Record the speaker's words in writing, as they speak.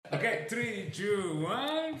Okay, 3, 2,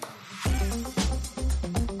 1.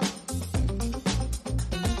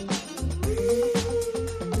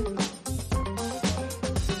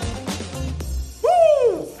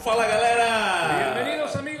 Fala galera!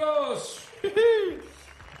 Bienvenidos amigos!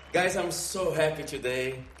 Guys, I'm so happy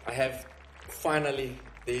today. I have finally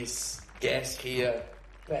this guest here,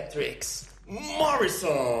 Patrick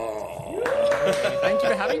Morrison. Thank you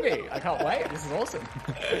for having me. I can't wait. This is awesome.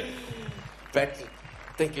 Patrick,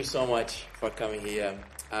 thank you so much for coming here.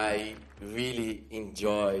 I really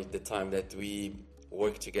enjoyed the time that we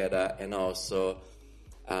worked together, and also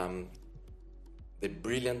the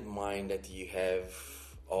brilliant mind that you have.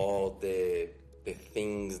 All the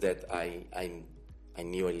things that I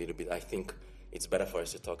knew a little bit. I think it's better for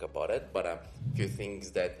us to talk about it, but a few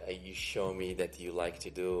things that you show me that you like to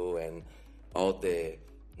do, and all the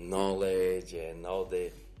knowledge and all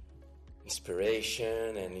the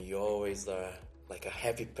inspiration, and you always are like a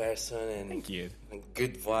happy person and Thank you. A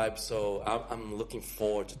good vibe. So I'm looking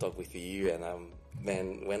forward to talk with you. And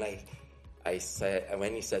when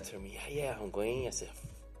you said to me, yeah, I'm going, I said,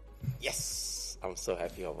 yes. I'm so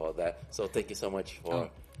happy about that. So thank you so much for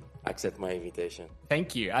accept my invitation.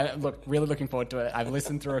 Thank you. Really looking forward to it. I've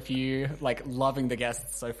listened through a few, loving the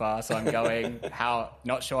guests so far. So I'm going,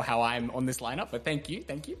 not sure how I'm on this lineup, but thank you.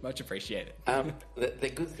 Much appreciated.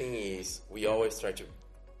 The good thing is we always try to,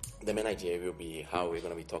 the main idea will be how we're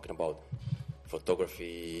going to be talking about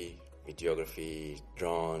photography, videography,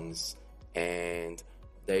 drones, and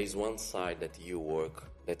there is one side that you work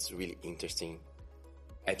that's really interesting,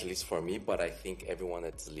 at least for me, but I think everyone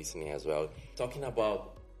that's listening as well. Talking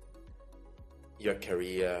about your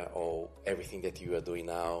career or everything that you are doing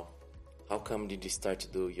now, how come did you start to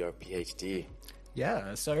do your PhD?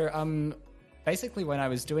 Yeah, so basically when I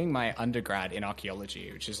was doing my undergrad in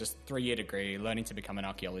archaeology, which is just a 3-year degree, learning to become an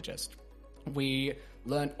archaeologist, we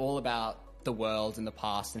learned all about the world and the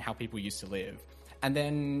past and how people used to live. And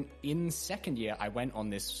then in second year, I went on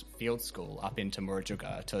this field school up into Morrison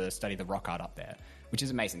to study the rock art up there, which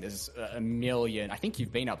is amazing. There's a million, I think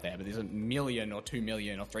you've been up there, but there's 1 million or 2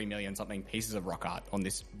 million or 3 million something pieces of rock art on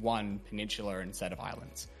this one peninsula and set of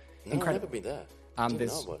islands. No, I've never been there.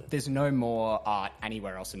 There's no more art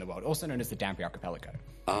anywhere else in the world, also known as the Dampier Archipelago.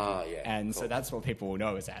 Ah, yeah. And so that's what people will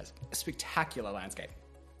know as a spectacular landscape.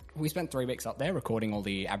 We spent 3 weeks up there recording all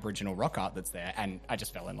the Aboriginal rock art that's there, and I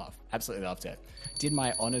just fell in love. Absolutely loved it. Did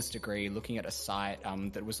my honours degree looking at a site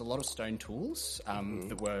that was a lot of stone tools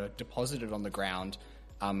that were deposited on the ground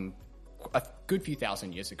a good few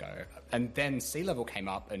thousand years ago. And then sea level came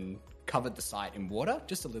up and covered the site in water,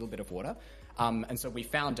 just a little bit of water. And so we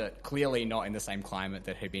found it clearly not in the same climate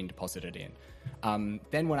that had been deposited in.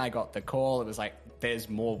 Then when I got the call, it was like, there's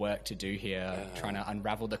more work to do here, trying to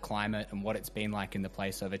unravel the climate and what it's been like in the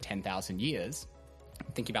place over 10,000 years.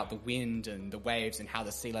 Thinking about the wind and the waves and how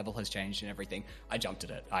the sea level has changed and everything, I jumped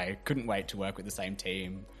at it. I couldn't wait to work with the same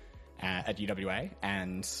team at UWA.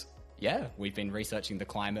 And yeah, we've been researching the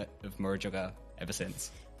climate of Morrison ever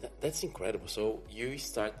since. That's incredible. So you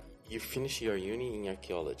finish your uni in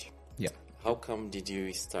archaeology. Yep. How come did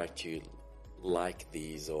you start to like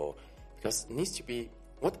these, or because it needs to be,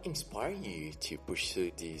 what inspired you to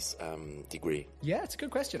pursue this degree? Yeah, it's a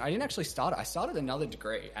good question. I didn't actually start it. I started another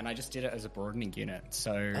degree and I just did it as a broadening unit.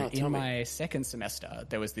 So in my second semester,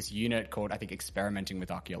 there was this unit called, I think, Experimenting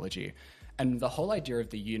with Archeology. And the whole idea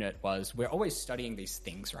of the unit was we're always studying these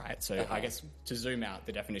things, right? So I guess to zoom out,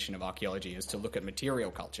 the definition of archaeology is to look at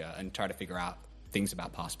material culture and try to figure out things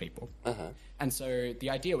about past people. And so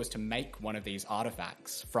the idea was to make one of these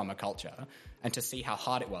artifacts from a culture and to see how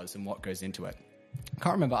hard it was and what goes into it. I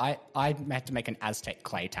can't remember. I had to make an Aztec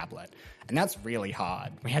clay tablet, and that's really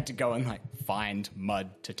hard. We had to go and find mud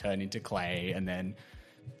to turn into clay and then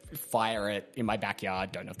fire it in my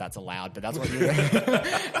backyard. Don't know if that's allowed, but that's what you do.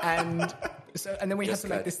 and then we had to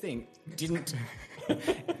make this thing.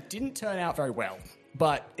 Didn't turn out very well.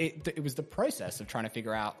 But it was the process of trying to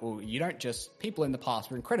figure out, well, you don't just... People in the past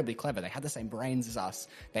were incredibly clever. They had the same brains as us.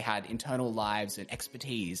 They had internal lives and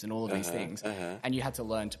expertise and all of these things. And you had to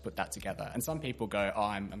learn to put that together. And some people go, oh,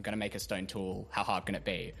 I'm going to make a stone tool. How hard can it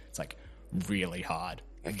be? It's really hard.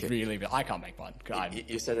 Okay. Really, I can't make one.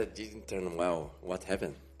 You said it didn't turn well. What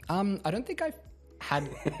happened? I don't think I had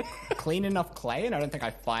clean enough clay, and I don't think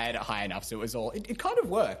I fired it high enough, so it was all... It kind of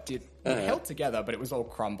worked. It held together, but it was all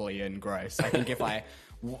crumbly and gross. I think if I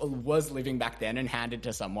was living back then and handed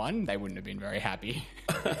to someone, they wouldn't have been very happy.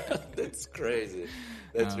 That's crazy.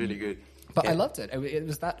 That's really good. But I loved it. It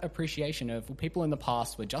was that appreciation of, well, people in the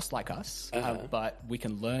past were just like us, but we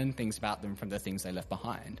can learn things about them from the things they left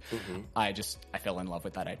behind. I fell in love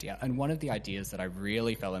with that idea. And one of the ideas that I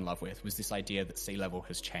really fell in love with was this idea that sea level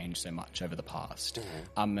has changed so much over the past.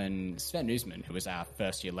 And Sven Newsman, who was our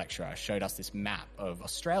first year lecturer, showed us this map of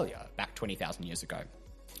Australia back 20,000 years ago.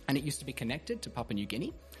 And it used to be connected to Papua New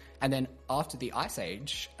Guinea. And then after the Ice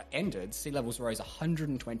Age ended, sea levels rose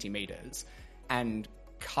 120 metres and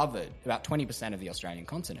covered about 20% of the Australian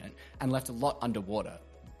continent and left a lot underwater.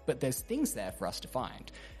 But there's things there for us to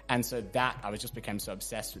find. And so I just became so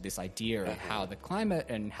obsessed with this idea of how the climate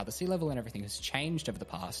and how the sea level and everything has changed over the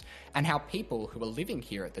past, and how people who were living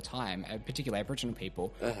here at the time, particularly Aboriginal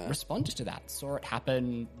people, responded to that, saw it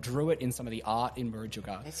happen, drew it in some of the art in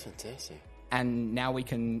Murujuga. That's fantastic. And now we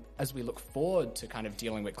can, as we look forward to kind of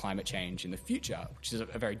dealing with climate change in the future, which is a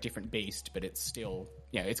very different beast, but it's still,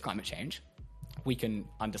 it's climate change, we can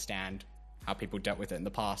understand how people dealt with it in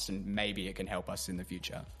the past, and maybe it can help us in the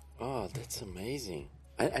future. Oh, that's amazing.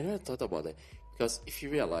 I never thought about that, because if you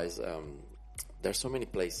realize there's so many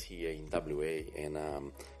places here in WA, and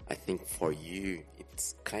I think for you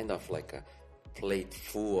it's kind of like a plate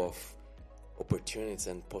full of opportunities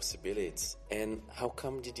and possibilities. And how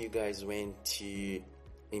come did you guys went to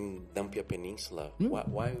in Dampier Peninsula?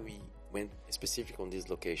 Why we went specific on this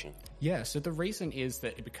location? Yeah, so the reason is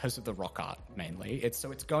that because of the rock art mainly. It's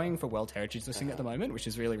going for World Heritage listing at the moment, which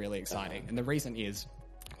is really, really exciting. And the reason is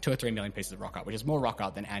 2 or 3 million pieces of rock art, which is more rock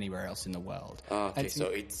art than anywhere else in the world. Okay,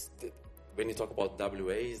 so when you talk about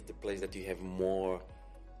WA, is the place that you have more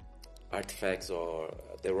artifacts or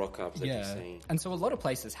the rock art that you're saying. And so a lot of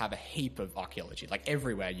places have a heap of archaeology. Like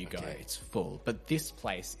everywhere you go, it's full. But this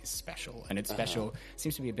place is special. And it's special. It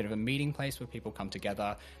seems to be a bit of a meeting place where people come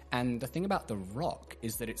together. And the thing about the rock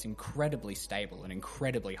is that it's incredibly stable and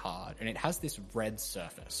incredibly hard. And it has this red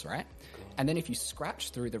surface, right? Cool. And then if you scratch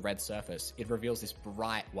through the red surface, it reveals this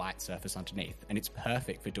bright white surface underneath. And it's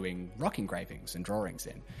perfect for doing rock engravings and drawings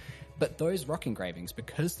in. But those rock engravings,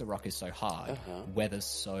 because the rock is so hard, weathers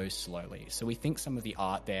so slowly. So we think some of the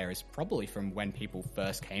art there is probably from when people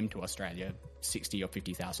first came to Australia 60 or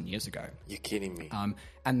 50,000 years ago. You're kidding me.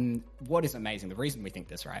 And what is amazing, the reason we think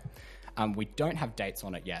this, right? We don't have dates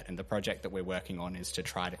on it yet, and the project that we're working on is to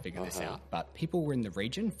try to figure this out. But people were in the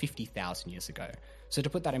region 50,000 years ago. So to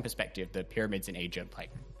put that in perspective, the pyramids in Egypt, like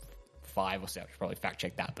 5 or 6, probably fact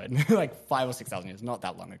check that, but like 5 or 6,000 years, not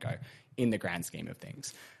that long ago, in the grand scheme of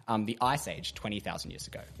things. The Ice Age, 20,000 years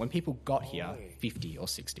ago, when people got here, 50 or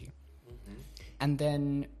 60. And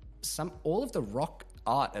then all of the rock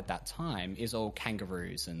art at that time is all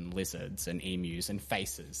kangaroos and lizards and emus and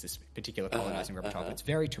faces, this particular colonizing repertoire. It's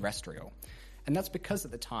very terrestrial. And that's because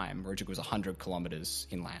at the time, Murujuga was 100 kilometres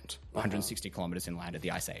inland, 160 kilometres inland at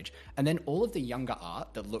the Ice Age. And then all of the younger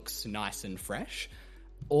art that looks nice and fresh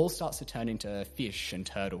all starts to turn into fish and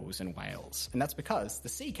turtles and whales. And that's because the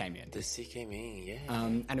sea came in. The sea came in, yeah.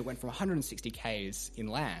 And it went from 160 k's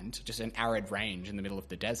inland, just an arid range in the middle of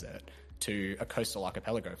the desert, to a coastal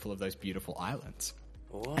archipelago full of those beautiful islands.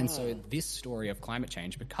 Wow. And so this story of climate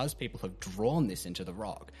change, because people have drawn this into the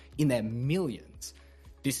rock in their millions,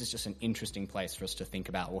 this is just an interesting place for us to think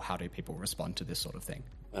about, well, how do people respond to this sort of thing?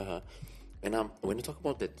 And when you talk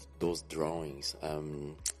about those drawings,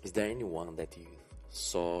 is there anyone that you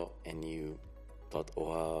saw and you thought,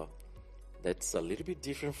 wow, that's a little bit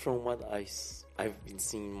different from what I've been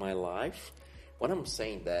seeing in my life? What I'm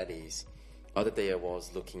saying that is, other day I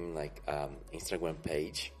was looking like Instagram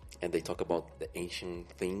page, and they talk about the ancient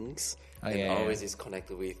things, always is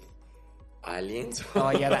connected with aliens.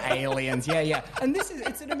 The aliens. And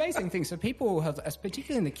it's an amazing thing. So people have,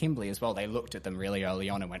 particularly in the Kimberley as well, they looked at them really early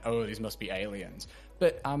on and went, oh, these must be aliens.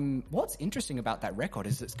 But what's interesting about that record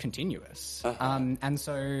is it's continuous. And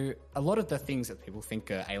so a lot of the things that people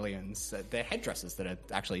think are aliens, they're headdresses that are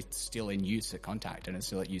actually still in use at Contact and are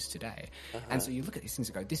still at use today. And so you look at these things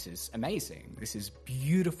and go, this is amazing. This is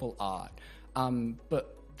beautiful art.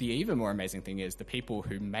 But the even more amazing thing is the people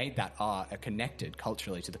who made that art are connected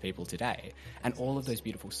culturally to the people today. And all of those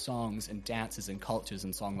beautiful songs and dances and cultures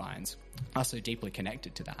and songlines are so deeply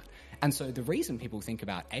connected to that. And so the reason people think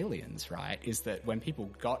about aliens, right, is that when people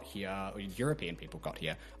got here, or European people got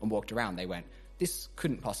here and walked around, they went, this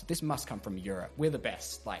must come from Europe. We're the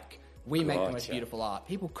best. Like, we make the most beautiful art.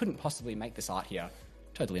 People couldn't possibly make this art here.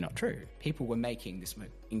 Totally not true. People were making this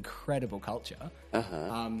incredible culture.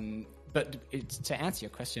 But to answer your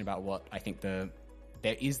question about what I think there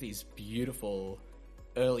is these beautiful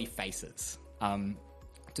early faces.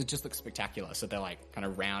 to just look spectacular. So they're like kind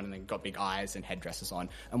of round and they've got big eyes and headdresses on.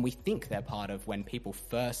 And we think they're part of when people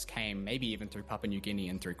first came, maybe even through Papua New Guinea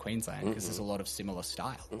and through Queensland, because there's a lot of similar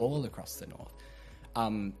style all across the north.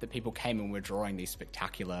 That people came and were drawing these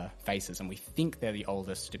spectacular faces, and we think they're the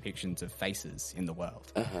oldest depictions of faces in the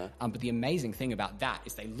world. But the amazing thing about that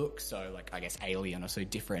is they look so, like, I guess, alien or so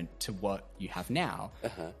different to what you have now.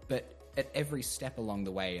 But at every step along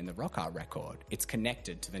the way in the rock art record, it's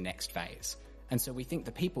connected to the next phase. And so we think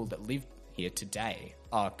the people that live here today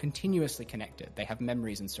are continuously connected. They have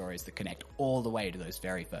memories and stories that connect all the way to those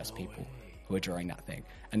very first people who are drawing that thing.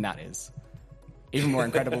 And that is even more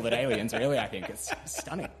incredible than aliens, really, I think. It's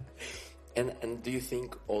stunning. And do you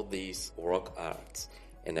think all these rock arts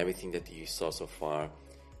and everything that you saw so far,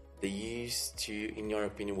 they used to, in your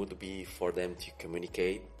opinion, would be for them to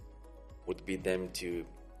communicate? Would be them to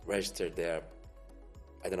register their,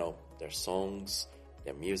 I don't know, their songs,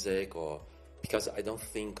 their music, or... Because I don't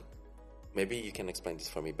think, maybe you can explain this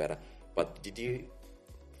for me better, but did you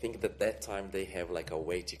think that that time they have like a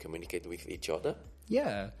way to communicate with each other?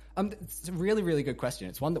 Yeah. It's a really, really good question.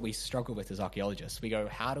 It's one that we struggle with as archaeologists. We go,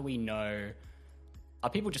 how do we know, are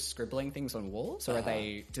people just scribbling things on walls, or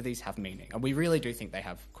do these have meaning? And we really do think they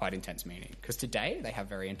have quite intense meaning, because today they have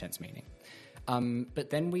very intense meaning.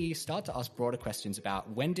 But then we start to ask broader questions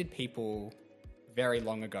about when did people very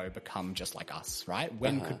long ago become just like us, right?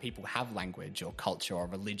 When could people have language or culture or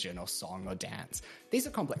religion or song or dance? These are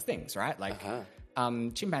complex things, right? Like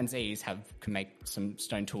chimpanzees can make some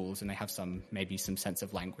stone tools and they have maybe some sense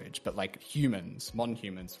of language, but like humans, modern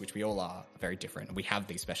humans, which we all are very different, and we have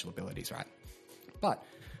these special abilities, right? But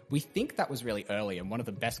we think that was really early, and one of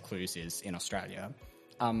the best clues is in Australia.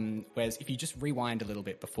 Whereas if you just rewind a little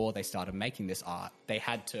bit before they started making this art, they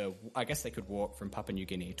had to, I guess they could walk from Papua New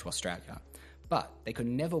Guinea to Australia, but they could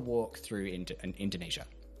never walk through Indonesia.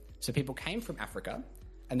 So people came from Africa,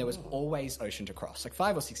 and there was always ocean to cross, like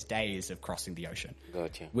 5 or 6 days of crossing the ocean.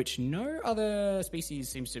 Gotcha. Which no other species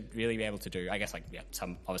seems to really be able to do. I guess, like, yeah,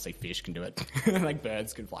 some, obviously fish can do it, like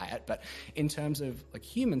birds can fly it, but in terms of like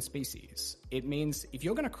human species, it means if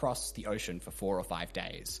you're going to cross the ocean for 4 or 5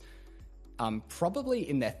 days, probably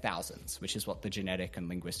in their thousands, which is what the genetic and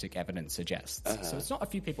linguistic evidence suggests. So it's not a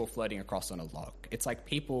few people floating across on a log. It's like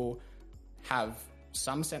people have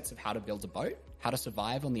some sense of how to build a boat, how to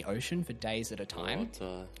survive on the ocean for days at a time.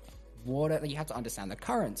 Water, you have to understand the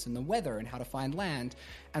currents and the weather and how to find land.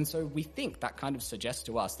 And so we think that kind of suggests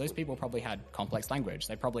to us those people probably had complex language.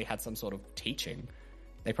 They probably had some sort of teaching.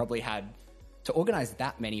 They probably had, to organize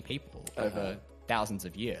that many people over thousands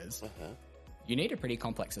of years, you need a pretty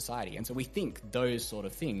complex society. And so we think those sort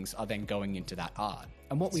of things are then going into that art.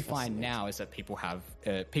 And what we find now is that people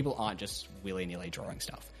aren't just willy-nilly drawing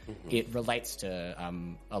stuff. It relates to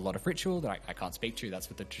a lot of ritual that I can't speak to. That's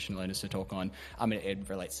for the traditional owners to talk on. It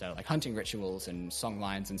relates to like hunting rituals and song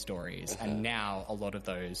lines and stories. And now a lot of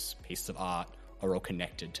those pieces of art are all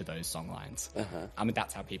connected to those song lines.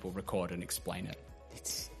 That's how people record and explain it.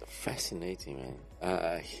 It's fascinating,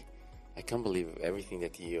 man. I can't believe everything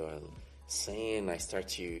that you are saying. I start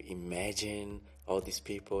to imagine all these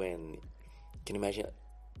people, and can you imagine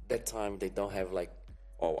that time they don't have like,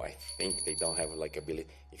 I think they don't have like ability.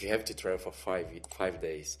 If you have to travel for 5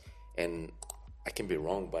 days, and I can be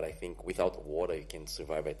wrong, but I think without water you can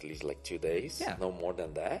survive at least like 2 days. Yeah. No more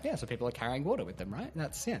than that. Yeah, so people are carrying water with them, right?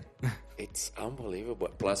 That's, yeah. It's unbelievable.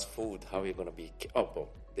 Plus food, how are you going to be...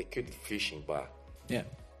 they could be fishing, but... Yeah.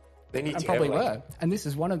 They need and to probably have, were. And this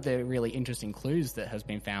is one of the really interesting clues that has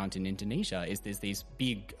been found in Indonesia, is there's these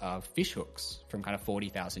big fish hooks from kind of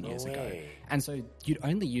 40,000 years ago. And so you'd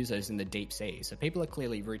only use those in the deep sea. So people are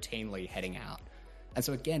clearly routinely heading out. And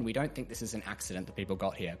so again, we don't think this is an accident that people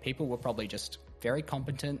got here. People were probably just very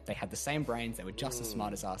competent. They had the same brains. They were just as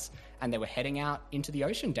smart as us. And they were heading out into the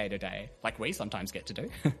ocean day to day, like we sometimes get to do.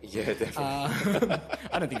 Yeah, definitely.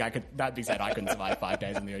 I don't think I could, that being said, I couldn't survive 5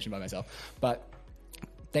 days in the ocean by myself. But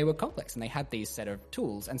they were complex and they had these set of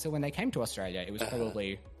tools. And so when they came to Australia, it was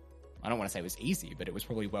probably, I don't want to say it was easy, but it was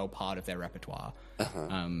probably well part of their repertoire.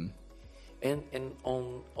 And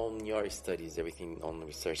on your studies, everything on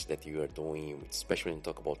research that you are doing, especially when you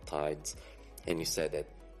talk about tides, and you said that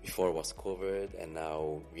before it was covered and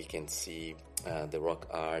now we can see the rock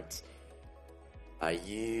art. Are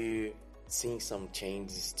you seeing some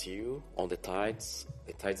changes too on the tides?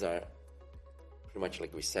 The tides are pretty much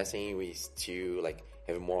like recessing. We still like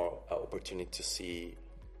have more opportunity to see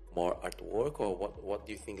more artwork, or what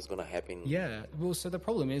do you think is going to happen? Yeah, well, so the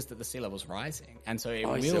problem is that the sea level's rising, and so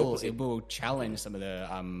it will challenge some of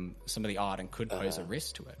the art and could pose a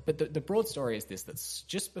risk to it. But the broad story is this: that's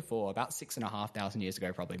just before, about 6,500 years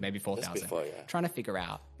ago, probably maybe 4,000, trying to figure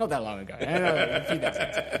out, not that long ago, a few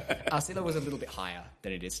thousand, our sea level was a little bit higher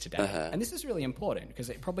than it is today, and this is really important because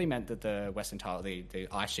it probably meant that the western tile, the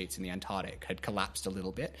ice sheets in the Antarctic had collapsed a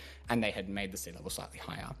little bit, and they had made the sea level slightly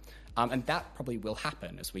higher. And that probably will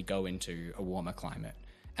happen as we go into a warmer climate.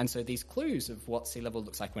 And so these clues of what sea level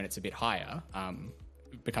looks like when it's a bit higher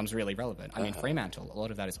becomes really relevant. I mean, Fremantle, a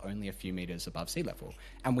lot of that is only a few meters above sea level.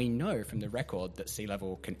 And we know from the record that sea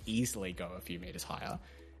level can easily go a few meters higher.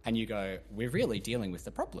 And you go, we're really dealing with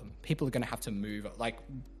the problem. People are going to have to move, like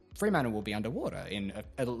Fremantle will be underwater in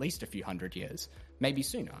at least a few hundred years, maybe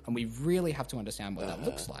sooner. And we really have to understand what that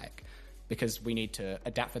looks like, because we need to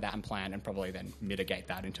adapt for that and plan and probably then mitigate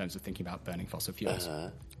that in terms of thinking about burning fossil fuels.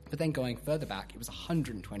 But then going further back, it was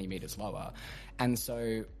 120 meters lower. And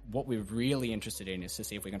so what we're really interested in is to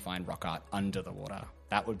see if we can find rock art under the water.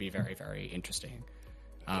 That would be very, very interesting.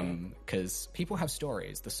 Because people have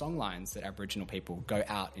stories, the songlines that Aboriginal people go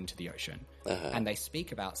out into the ocean and they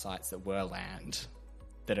speak about sites that were land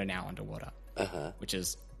that are now underwater, which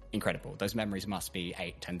is incredible. Those memories must be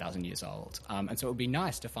 8,000-10,000 years old. And so it would be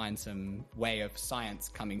nice to find some way of science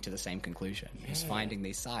coming to the same conclusion. Just finding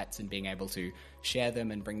these sites and being able to share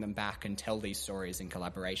them and bring them back and tell these stories in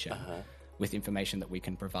collaboration with information that we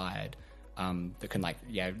can provide that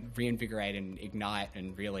can reinvigorate and ignite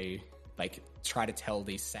and really try to tell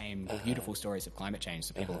these same beautiful stories of climate change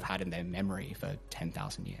that people have had in their memory for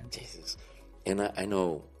 10,000 years. Jesus. And I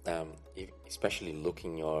know, especially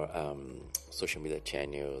looking your social media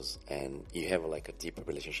channels, and you have a deeper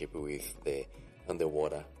relationship with the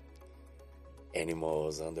underwater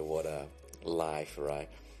animals, underwater life, right?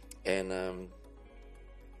 And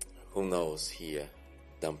who knows here,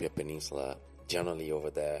 Dampier Peninsula, generally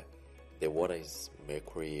over there, the water is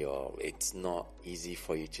mercury, or it's not easy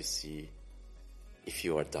for you to see if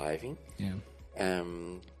you are diving. Yeah.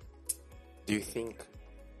 Do you think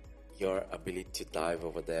your ability to dive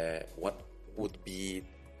over there, what would be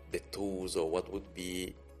the tools, or what would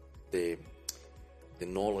be the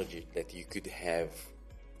knowledge that you could have,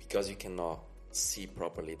 because you cannot see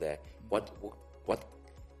properly there? What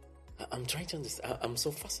I'm trying to understand. I'm so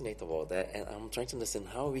fascinated about that, and I'm trying to understand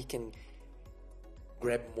how we can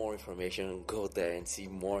grab more information and go there and see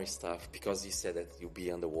more stuff, because you said that you'll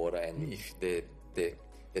be underwater, and if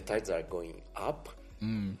the tides are going up,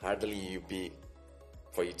 hardly you'll be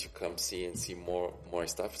for you to come see and see more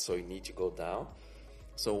stuff, so you need to go down.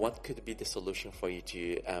 So what could be the solution for you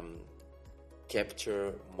to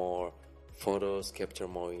capture more photos, capture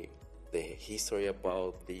more the history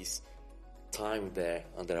about this time there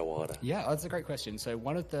underwater? Yeah, that's a great question. So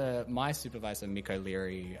my supervisor, Mick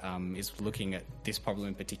O'Leary, is looking at this problem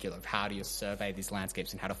in particular of how do you survey these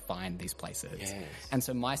landscapes and how to find these places. Yes. And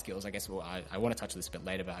so my skills, I guess, I want to touch this a bit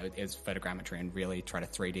later, but is photogrammetry and really try to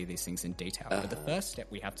 3D these things in detail. But the first step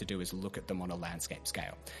we have to do is look at them on a landscape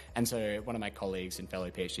scale. And so one of my colleagues and fellow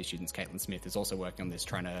PhD students, Caitlin Smith, is also working on this,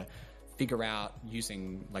 trying to figure out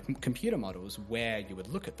using computer models where you would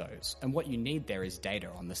look at those. And what you need there is data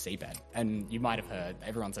on the seabed. And you might have heard,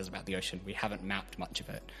 everyone says about the ocean, we haven't mapped much of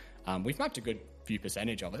it. We've mapped a good few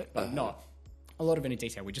percentage of it, but not a lot of it in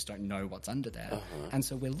detail. We just don't know what's under there. And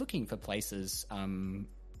so we're looking for places,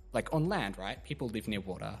 like on land, right? People live near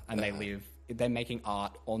water and they're making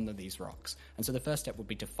art on these rocks. And so the first step would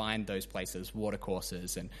be to find those places, water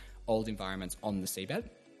courses and old environments on the seabed.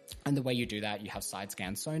 And the way you do that, you have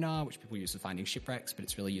side-scan sonar, which people use for finding shipwrecks, but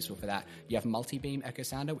it's really useful for that. You have multi-beam echo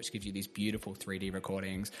sounder, which gives you these beautiful 3D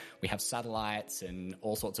recordings. We have satellites and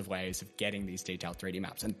all sorts of ways of getting these detailed 3D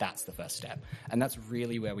maps, and that's the first step. And that's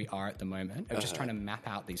really where we are at the moment, of just trying to map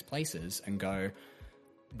out these places and go,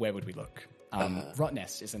 where would we look?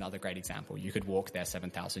 Rottnest is another great example. You could walk there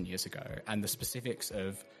 7,000 years ago, and the specifics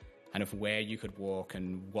of kind of where you could walk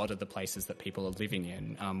and what are the places that people are living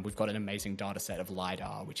in. We've got an amazing data set of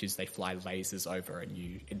LiDAR, which is they fly lasers over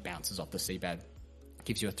and it bounces off the seabed,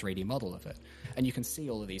 gives you a 3D model of it. And you can see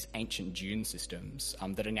all of these ancient dune systems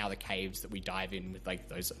that are now the caves that we dive in with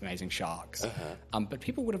those amazing sharks. But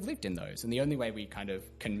people would have lived in those. And the only way we kind of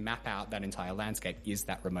can map out that entire landscape is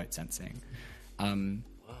that remote sensing.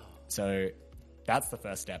 So that's the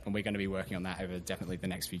first step, and we're going to be working on that over definitely the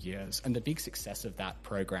next few years. And the big success of that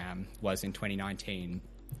program was in 2019,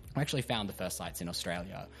 we actually found the first sites in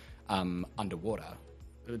Australia underwater.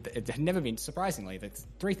 it had never been, surprisingly, there's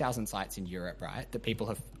 3,000 sites in Europe, right, that people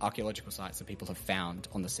have, archaeological sites that people have found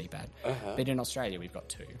on the seabed. But in Australia, we've got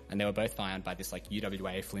 2. And they were both found by this, like,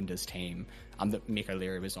 UWA Flinders team that Mick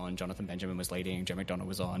O'Leary was on, Jonathan Benjamin was leading, Joe McDonald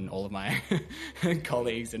was on, all of my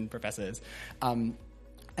colleagues and professors.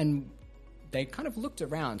 And they kind of looked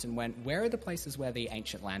around and went, where are the places where the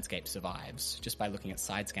ancient landscape survives? Just by looking at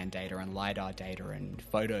side scan data and LiDAR data and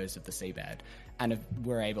photos of the seabed. And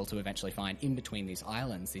were able to eventually find in between these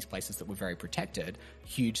islands, these places that were very protected,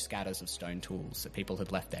 huge scatters of stone tools that people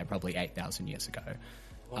had left there probably 8,000 years ago.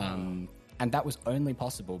 Wow. And that was only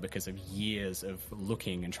possible because of years of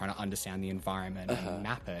looking and trying to understand the environment and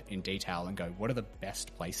map it in detail and go, what are the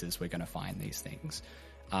best places we're going to find these things?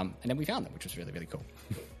 And then we found them, which was really, really cool.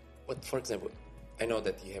 But for example, I know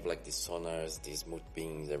that you have like these sonars, these mood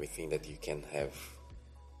beams, everything that you can have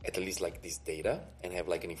at least like this data and have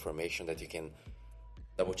like an information that you can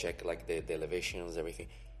double check like the elevations, everything.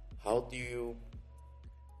 How do you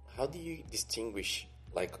distinguish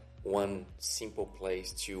like one simple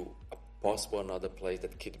place to a possible another place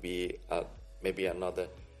that could be maybe another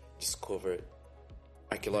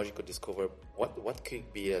archaeological discovery? What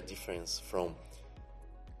could be a difference from?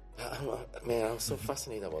 I'm so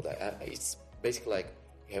fascinated about that. It's basically like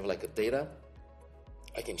you have like a data.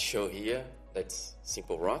 I can show here that's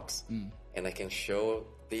simple rocks, and I can show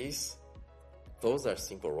these. Those are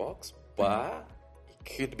simple rocks, but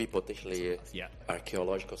it could be potentially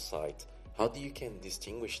archaeological site. How do you can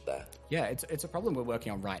distinguish that? Yeah, it's a problem we're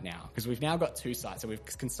working on right now because we've now got 2 sites, so we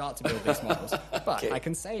can start to build these models. But I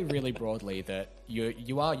can say really broadly that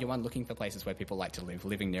you are looking for places where people like to live,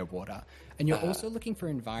 living near water, and you're also looking for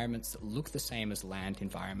environments that look the same as land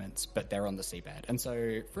environments, but they're on the seabed. And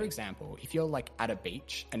so, for example, if you're like at a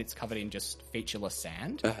beach and it's covered in just featureless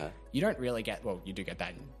sand, you don't really get, well, you do get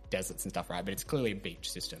that in deserts and stuff, right? But it's clearly a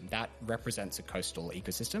beach system. That represents a coastal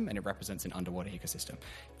ecosystem and it represents an underwater ecosystem.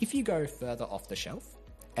 If you go further off the shelf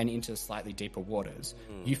and into slightly deeper waters,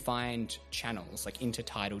 you find channels, like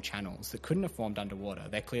intertidal channels that couldn't have formed underwater.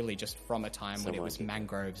 They're clearly just from a time when it was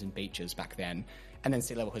mangroves and beaches back then, and then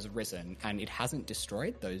sea level has risen and it hasn't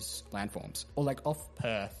destroyed those landforms. Or like off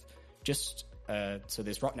Perth, just so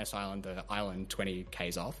there's Rottnest Island, the island 20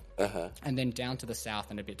 k's off, and then down to the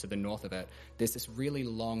south and a bit to the north of it, there's this really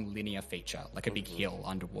long linear feature, like a big hill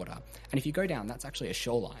underwater. And if you go down, that's actually a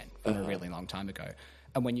shoreline from a really long time ago.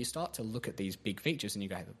 And when you start to look at these big features and you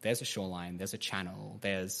go, there's a shoreline, there's a channel,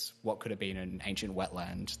 there's what could have been an ancient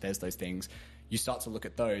wetland, there's those things, you start to look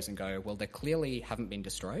at those and go, well, they clearly haven't been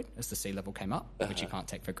destroyed as the sea level came up, which you can't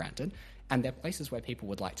take for granted, and they're places where people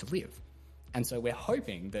would like to live. And so we're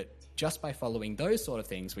hoping that just by following those sort of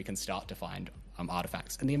things, we can start to find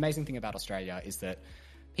artifacts. And the amazing thing about Australia is that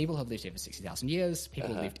people have lived here for 60,000 years.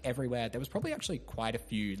 People lived everywhere. There was probably actually quite a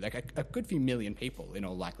few, like a good few million people in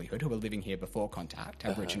all likelihood who were living here before contact,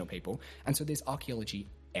 Aboriginal people. And so there's archaeology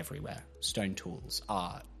everywhere. Stone tools,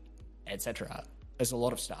 art, etc. There's a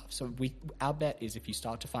lot of stuff. So our bet is if you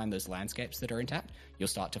start to find those landscapes that are intact, you'll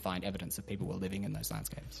start to find evidence that people were living in those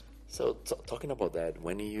landscapes. So talking about that,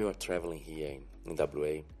 when you are traveling here in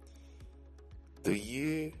WA, do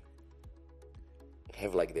you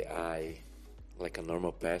have like the eye, like a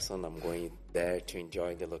normal person, I'm going there to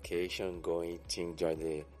enjoy the location, going to enjoy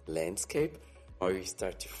the landscape, or you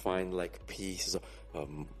start to find like pieces of,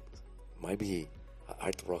 might be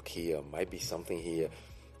art rock here, might be something here.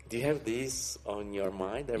 Do you have this on your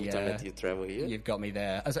mind every time that you travel here? You've got me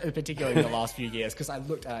there, particularly in the last few years, because I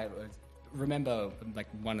looked at remember like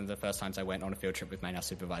one of the first times I went on a field trip with my now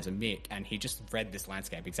supervisor Mick, and he just read this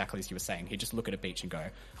landscape exactly as you were saying. He'd just look at a beach and go,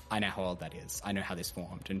 I know how old that is, I know how this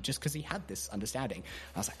formed. And just because he had this understanding,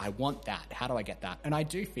 I was like, I want that, how do I get that? And I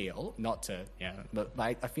do feel, not to but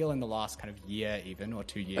I feel in the last kind of year even or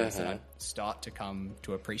 2 years that I start to come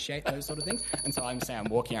to appreciate those sort of things. And so I'm saying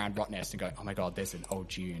I'm walking around Rottnest and going, oh my god, there's an old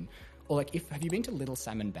dune. Or like, have you been to Little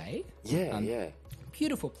Salmon Bay? Yeah.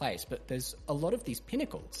 Beautiful place, but there's a lot of these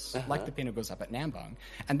pinnacles, like the pinnacles up at Nambung,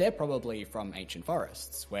 and they're probably from ancient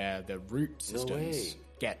forests where the root systems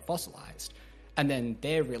get fossilized. And then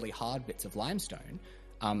they're really hard bits of limestone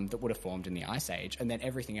that would have formed in the Ice Age, and then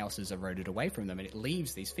everything else is eroded away from them, and it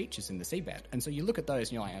leaves these features in the seabed. And so you look at those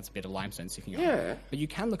and you're like, that's a bit of limestone sticking up. But you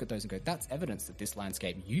can look at those and go, that's evidence that this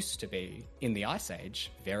landscape used to be, in the Ice Age,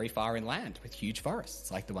 very far inland with huge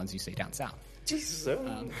forests, like the ones you see down south. Jesus,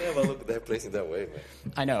 never look at that place in that way,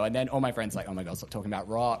 man. I know, and then all my friends are like, oh my god, stop talking about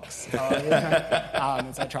rocks. So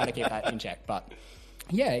I try to keep that in check. But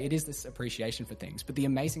yeah, it is this appreciation for things. But the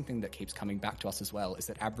amazing thing that keeps coming back to us as well is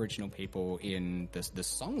that Aboriginal people in the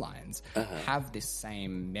songlines have this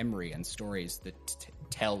same memory and stories that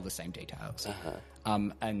tell the same details.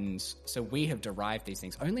 And so we have derived these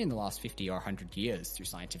things only in the last 50 or 100 years through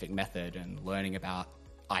scientific method and learning about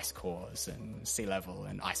ice cores and sea level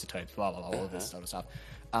and isotopes, blah, blah, blah, all of this sort of stuff.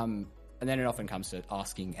 And then it often comes to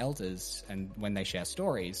asking elders, and when they share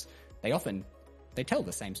stories, they tell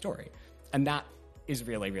the same story. And that is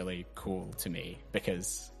really, really cool to me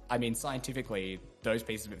because, I mean, scientifically, those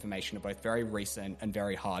pieces of information are both very recent and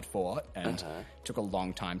very hard fought and took a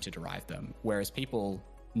long time to derive them. Whereas people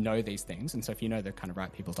know these things, and so if you know the kind of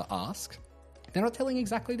right people to ask, they're not telling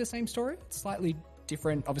exactly the same story. It's slightly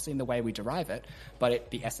different, obviously, in the way we derive it, but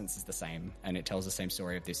the essence is the same, and it tells the same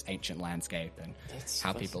story of this ancient landscape and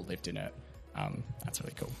how people lived in it. That's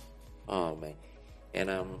really cool. Oh, man. And,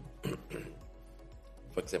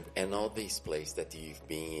 for example, and all these places that you've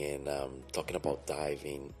been in, talking about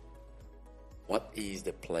diving, what is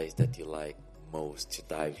the place that you like most to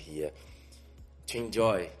dive here, to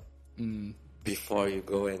enjoy before you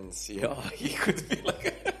go and see, you could be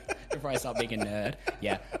like... Before I start being a nerd.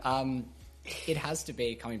 Yeah. It has to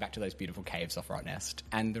be coming back to those beautiful caves off Rottnest.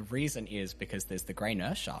 And the reason is because there's the grey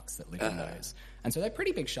nurse sharks that live in those. And so they're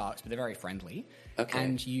pretty big sharks, but they're very friendly. Okay.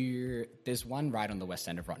 And there's one right on the west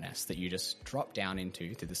end of Rottnest that you just drop down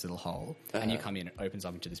into through this little hole. And you come in, it opens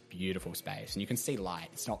up into this beautiful space. And you can see light.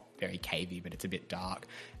 It's not very cavey, but it's a bit dark.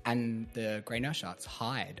 And the grey nurse sharks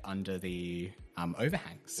hide under the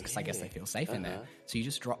overhangs because I guess they feel safe in there. So you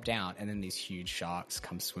just drop down, and then these huge sharks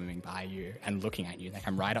come swimming by you and looking at you. They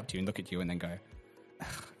come right up to you and look at you and then go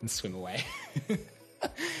and swim away.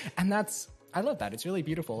 And I love that. It's really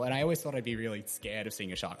beautiful. And I always thought I'd be really scared of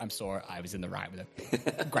seeing a shark. I'm sure I was in the right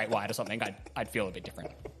with a great white or something. I'd feel a bit different.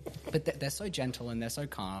 But they're so gentle and they're so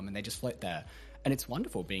calm and they just float there. And it's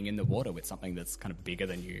wonderful being in the water with something that's kind of bigger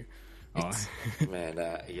than you. Man,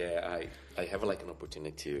 I have like an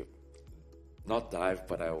opportunity to not dive,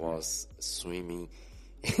 but I was swimming,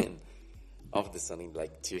 and all of a sudden,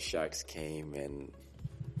 like, 2 sharks came, and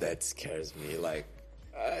that scares me. Like,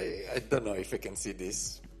 I don't know if I can see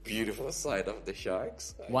this beautiful side of the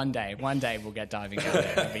sharks. One day we'll get diving out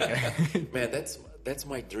there. Man, that's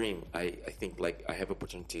my dream. I think, like, I have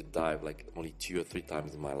opportunity to dive, like, only 2 or 3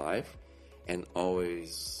 times in my life, and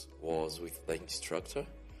always was with the instructor.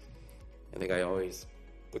 And the guy always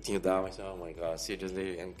putting you down. I said, oh my God,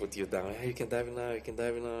 seriously? And put you down. Hey, you can dive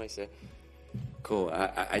now. I said, cool.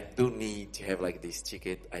 I do need to have like this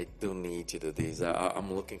ticket. I do need to do this.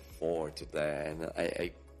 I'm looking forward to that.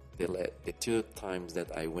 And the 2 times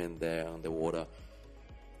that I went there on the water,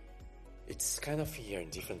 it's kind of here in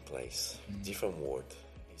different place, different world.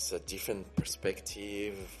 It's a different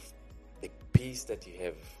perspective. The peace that you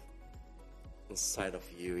have inside of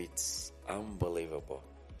you, it's unbelievable.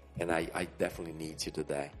 And I definitely need to do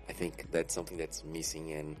that. I think that's something that's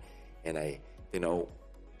missing, and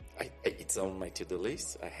it's on my to-do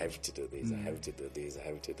list. I have to do this. I have to do this. I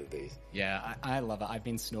have to do this. Yeah, I love it. I've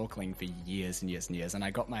been snorkeling for years and years and years, and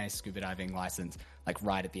I got my scuba diving license like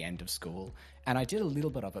right at the end of school. And I did a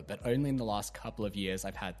little bit of it, but only in the last couple of years.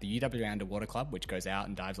 I've had the UWA Underwater Club, which goes out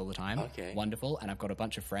and dives all the time. Okay. Wonderful. And I've got a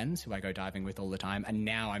bunch of friends who I go diving with all the time. And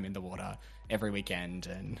now I'm in the water every weekend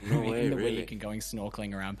and in the week and going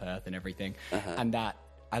snorkeling around Perth and everything. And that,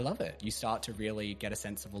 I love it. You start to really get a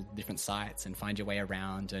sense of all the different sites and find your way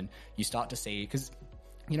around, and you start to see, because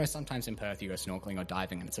sometimes in Perth you go snorkeling or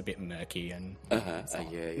diving and it's a bit murky and it's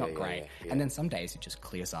not great. Yeah. And then some days it just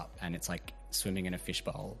clears up and it's like swimming in a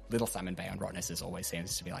fishbowl. Little Salmon Bay on Rottnest always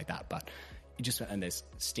seems to be like that, but you just, and there's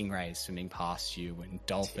stingrays swimming past you and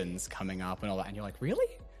dolphins coming up and all that, and you're like,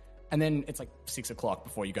 really? And then it's like 6 o'clock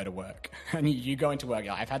before you go to work, and you go into work,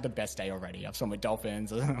 you're like, I've had the best day already. I've swum with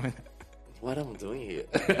dolphins. What am I doing here?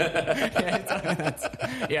 That's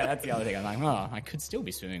the other thing. I'm like, I could still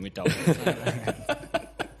be swimming with dolphins.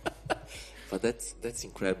 But that's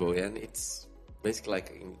incredible, and it's basically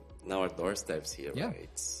like in our doorsteps here, right?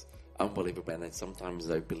 It's unbelievable, and sometimes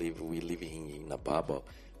I believe we live in a bubble.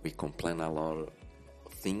 We complain a lot of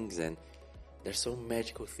things, and there's so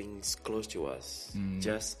magical things close to us.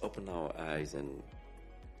 Just open our eyes and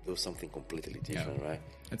do something completely different, right?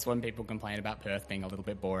 It's when people complain about Perth being a little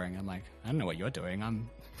bit boring. I'm like, I don't know what you're doing.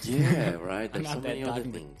 Right. There's I'm so many other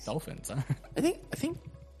things. Dolphins. I think,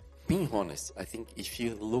 being honest, I think if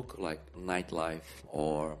you look like nightlife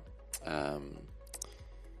or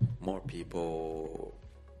more people,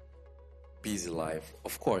 busy life,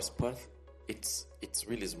 of course, Perth, it's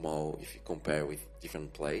really small if you compare with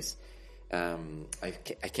different place. I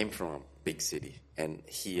came from a big city, and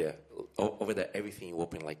here, over there, everything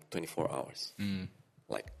open like 24 hours,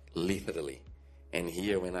 like literally. And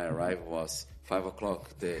here, when I arrived, was 5 o'clock.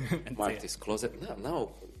 The market is closed.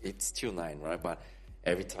 No, it's still 9, right? But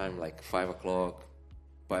every time, like 5 o'clock,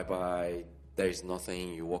 bye-bye, there is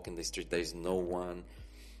nothing, you walk in the street, there is no one.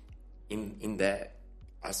 In that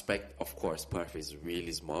aspect, of course, Perth is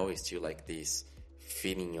really small. It's still like this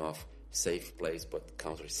feeling of safe place, but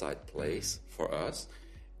countryside place for us.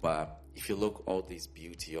 But if you look all this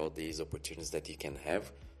beauty, all these opportunities that you can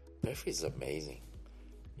have, Perth is amazing.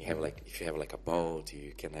 You have like, if you have like a boat,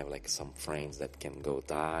 you can have like some friends that can go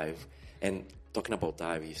dive. And talking about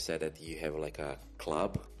dive, you said that you have like a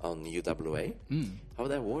club on UWA. How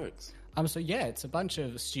that works? So yeah, it's a bunch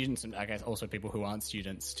of students and I guess also people who aren't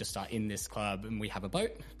students just are in this club, and we have a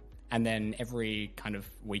boat. And then every kind of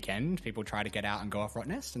weekend, people try to get out and go off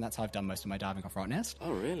Rottnest, and that's how I've done most of my diving off Rottnest.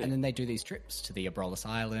 Oh, really? And then they do these trips to the Abrolhos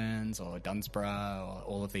Islands or Dunsborough or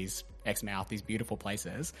all of these Exmouth, these beautiful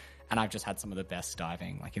places. And I've just had some of the best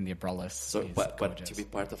diving, like in the Abrolhos. So, but to be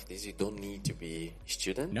part of this, you don't need to be a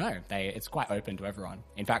student? No, it's quite open to everyone.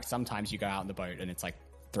 In fact, sometimes you go out on the boat and it's like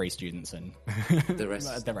 3 students and the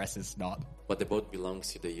rest is not. But the boat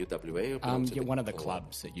belongs to the UWA? Or belongs to one of the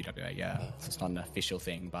clubs at UWA, yeah. It's just not an official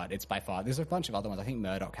thing, but it's by far... There's a bunch of other ones. I think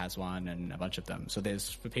Murdoch has one and a bunch of them. So there's,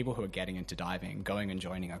 for people who are getting into diving, going and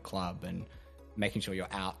joining a club and making sure you're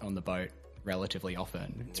out on the boat relatively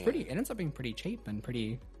often. It's pretty... It ends up being pretty cheap and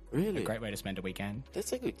pretty... Really? A great way to spend a weekend.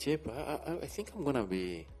 That's a good tip. I think I'm going to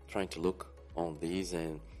be trying to look on these,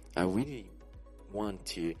 and I really want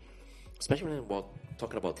to... Especially when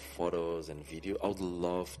talking about photos and video, I would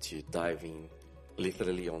love to dive in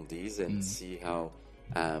literally on these and see how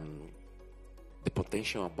the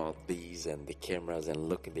potential about these and the cameras and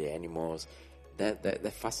look at the animals,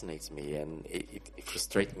 that fascinates me, and it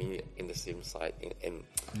frustrates me in the same side and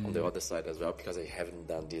on the other side as well, because I haven't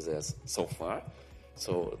done this as so far.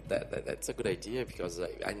 So that's a good idea, because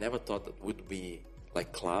I never thought that would be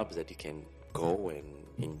like clubs that you can go and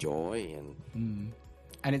enjoy and...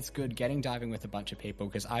 And it's good getting diving with a bunch of people,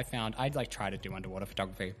 because I found I'd like try to do underwater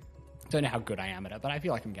photography. Don't know how good I am at it, but I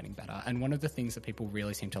feel like I'm getting better. And one of the things that people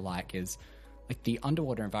really seem to like is like the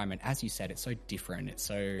underwater environment. As you said, it's so different. It's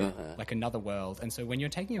so like another world. And so when you're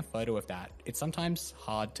taking a photo of that, it's sometimes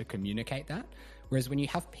hard to communicate that. Whereas when you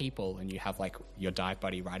have people and you have like your dive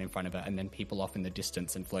buddy right in front of it and then people off in the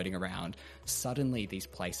distance and floating around, suddenly these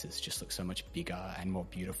places just look so much bigger and more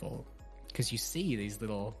beautiful, because you see these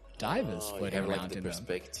little divers floating around like the in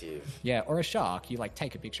perspective. them. Yeah, or a shark. You like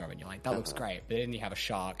take a picture of it and you're like, that looks great. But then you have a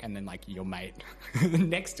shark and then like your mate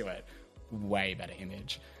next to it. Way better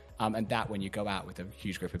image. And that when you go out with a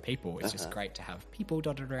huge group of people, it's just great to have people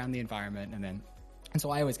dotted around the environment. And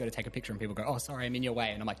so I always go to take a picture and people go, oh, sorry, I'm in your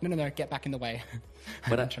way. And I'm like, no, get back in the way.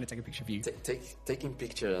 But I'm trying to take a picture of you. Taking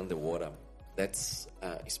picture underwater, that's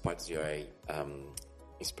sparks your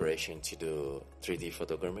inspiration to do 3D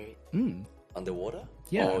photography underwater?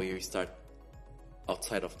 Yeah. Or you start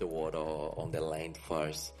outside of the water or on the land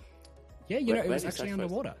first? Yeah, it was actually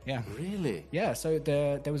underwater. Yeah. Really? Yeah, so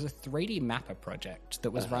there was a 3D mapper project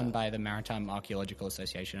that was run by the Maritime Archeological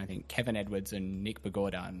Association. I think Kevin Edwards and Nick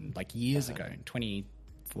Begordan, like years ago in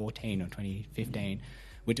 2014 or 2015,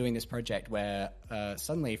 were doing this project where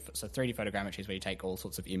suddenly, so 3D photogrammetry is where you take all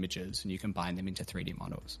sorts of images and you combine them into 3D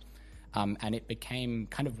models. And it became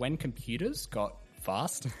kind of when computers got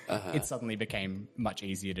fast, it suddenly became much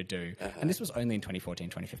easier to do. And this was only in 2014,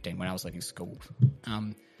 2015 when I was leaving school.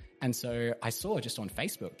 And so I saw just on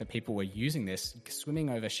Facebook that people were using this,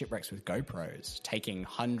 swimming over shipwrecks with GoPros, taking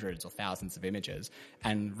hundreds or thousands of images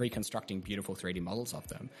and reconstructing beautiful 3D models of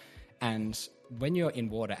them. And when you're in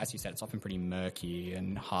water, as you said, it's often pretty murky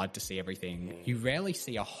and hard to see everything. You rarely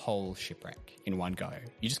see a whole shipwreck in one go.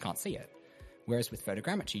 You just can't see it. Whereas with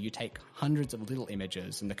photogrammetry, you take hundreds of little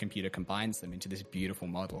images and the computer combines them into this beautiful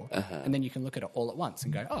model. And then you can look at it all at once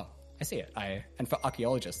and go, oh, I see it. And for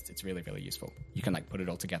archaeologists, it's really, really useful. You can like put it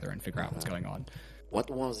all together and figure out what's going on. What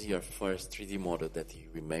was your first 3D model that you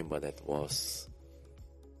remember that was,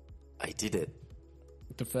 I did it?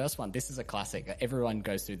 The first one, this is a classic. Everyone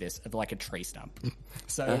goes through this, like a tree stump.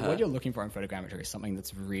 So what you're looking for in photogrammetry is something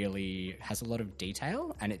that's really has a lot of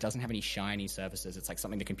detail and it doesn't have any shiny surfaces. It's like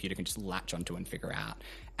something the computer can just latch onto and figure out.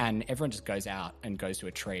 And everyone just goes out and goes to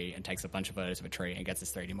a tree and takes a bunch of photos of a tree and gets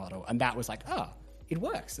this 3D model. And that was like, oh, it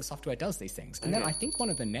works. The software does these things. And then I think one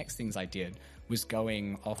of the next things I did was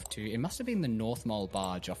going off to, it must have been the North Mole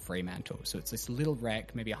barge off Fremantle. So it's this little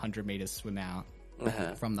wreck, maybe 100 meters swim out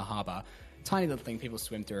from the harbour. Tiny little thing, people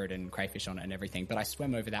swim through it and crayfish on it and everything, but I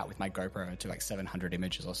swam over that with my GoPro to like 700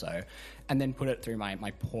 images or so, and then put it through my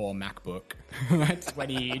poor MacBook, my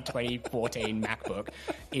 2014 MacBook.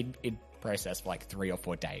 It processed for like 3 or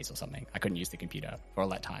 4 days or something. I couldn't use the computer for all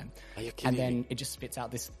that time. Are you kidding And then me? it just spits out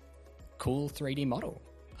this cool 3D model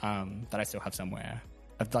that I still have somewhere.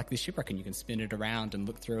 of like this shipwreck, and you can spin it around and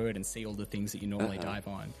look through it and see all the things that you normally dive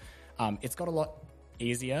on. It's got a lot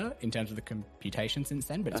easier in terms of the computation since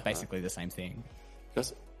then, but it's basically the same thing.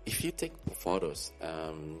 Because if you take photos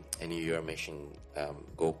and you are mentioning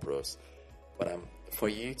GoPros, but for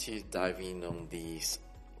you to dive in on these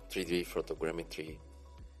 3D photogrammetry,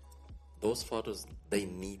 those photos, they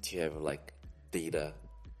need to have like data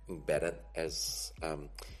embedded as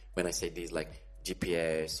when I say these, like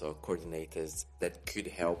GPS or coordinators that could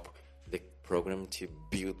help the program to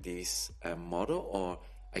build this model, or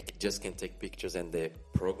I just can take pictures and the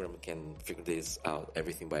program can figure this out,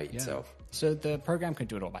 everything by itself. So the program can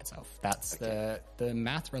do it all by itself. That's the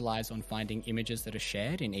math relies on finding images that are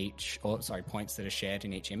shared in each, points that are shared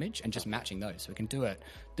in each image and just matching those. So we can do it.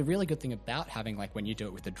 The really good thing about having, like when you do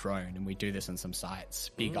it with a drone, and we do this on some sites,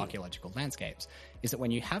 big archaeological landscapes, is that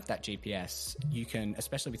when you have that GPS, you can,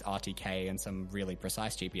 especially with RTK and some really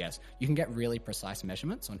precise GPS, you can get really precise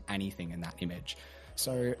measurements on anything in that image.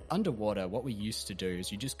 So underwater, what we used to do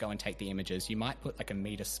is you just go and take the images. You might put like a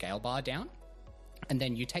meter scale bar down, and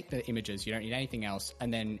then you take the images. You don't need anything else.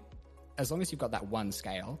 And then as long as you've got that one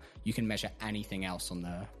scale, you can measure anything else on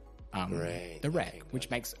the wreck, which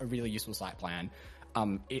makes a really useful site plan.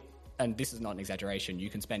 And this is not an exaggeration. You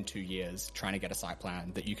can spend 2 years trying to get a site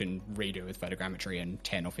plan that you can redo with photogrammetry in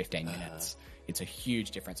 10 or 15 minutes. It's a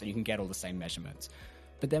huge difference, and you can get all the same measurements.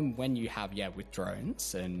 But then when you have, with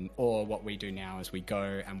drones, or what we do now is we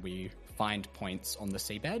go and we find points on the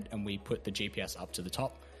seabed and we put the GPS up to the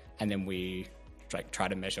top, and then we try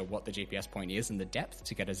to measure what the GPS point is and the depth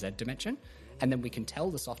to get a Z dimension. And then we can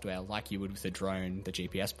tell the software, like you would with a drone, the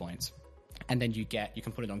GPS points. And then you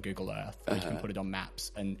can put it on Google Earth, or you can put it on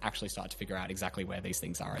maps and actually start to figure out exactly where these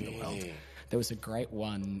things are in the world. There was a great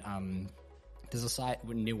one. There's a site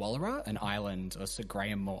near Wallara, an island, or Sir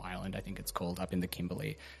Graham Moore Island, I think it's called, up in the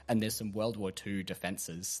Kimberley. And there's some World War II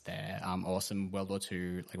defences there, or some World War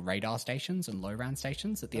II like radar stations and low-ran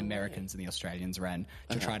stations that the Americans and the Australians ran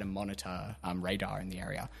to try to monitor radar in the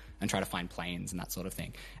area and try to find planes and that sort of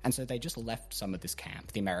thing. And so they just left some of this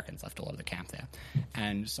camp. The Americans left a lot of the camp there.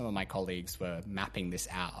 And some of my colleagues were mapping this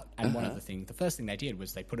out. And the first thing they did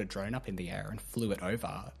was they put a drone up in the air and flew it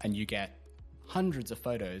over, and you get hundreds of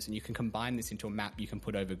photos, and you can combine this into a map you can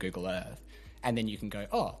put over Google Earth, and then you can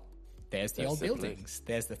go, there's the old buildings,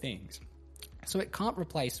 there's the things. So it can't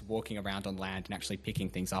replace walking around on land and actually picking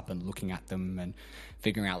things up and looking at them and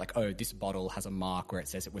figuring out like, this bottle has a mark where it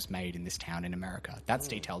says it was made in this town in America. That's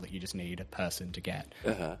detail that you just need a person to get.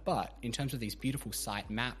 But in terms of these beautiful site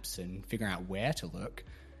maps and figuring out where to look,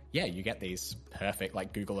 you get these perfect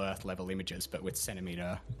like Google Earth level images, but with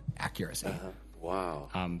centimeter accuracy. Wow.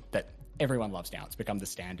 That everyone loves now. It's become the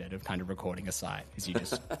standard of kind of recording a site. Is you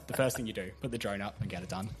just the first thing you do, put the drone up and get it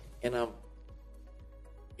done. And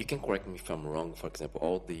you can correct me if I'm wrong. For example,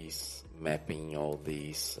 all these mapping, all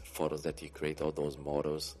these photos that you create, all those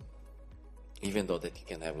models, even though that you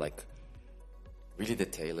can have like really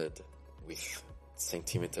detailed with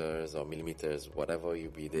centimeters or millimeters, whatever will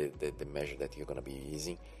be the measure that you're going to be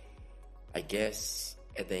using. I guess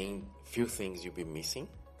at the end, few things you'll be missing.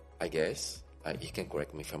 I guess you can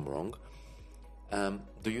correct me if I'm wrong.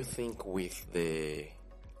 Do you think with the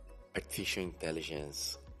artificial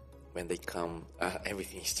intelligence, when they come,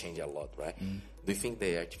 everything's changed a lot, right? Do you think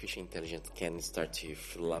the artificial intelligence can start to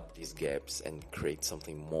fill up these gaps and create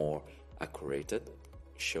something more accurate,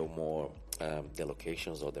 show more the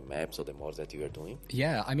locations or the maps or the models that you are doing?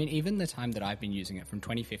 Yeah, I mean, even the time that I've been using it from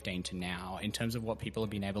 2015 to now, in terms of what people have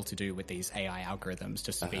been able to do with these AI algorithms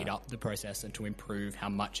to speed up the process and to improve how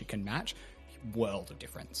much it can match, world of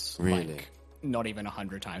difference. Really? Like, not even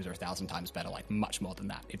 100 times or 1,000 times better, like much more than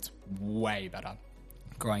that. It's way better,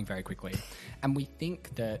 growing very quickly. And we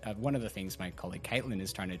think that one of the things my colleague Caitlin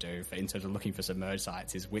is trying to do in terms of looking for submerged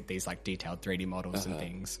sites is with these like detailed 3D models and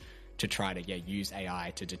things to try to use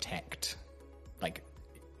AI to detect like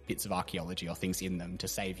bits of archaeology or things in them to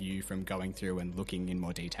save you from going through and looking in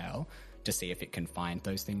more detail to see if it can find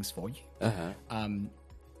those things for you.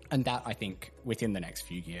 And that, I think, within the next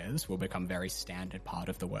few years will become very standard part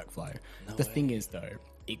of the workflow. The thing is, though,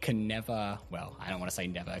 it can never, well, I don't want to say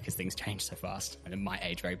never because things change so fast and it might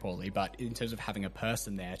age very poorly, but in terms of having a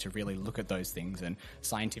person there to really look at those things and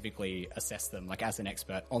scientifically assess them, like as an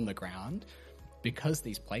expert on the ground, because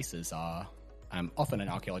these places are often an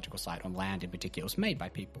archaeological site on land in particular is made by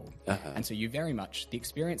people. And so you very much, the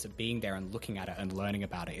experience of being there and looking at it and learning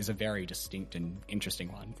about it is a very distinct and interesting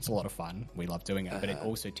one. It's a lot of fun. We love doing it, but it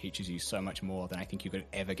also teaches you so much more than I think you could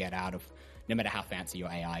ever get out of, no matter how fancy your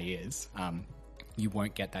AI is. You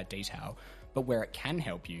won't get that detail. But where it can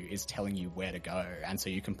help you is telling you where to go. And so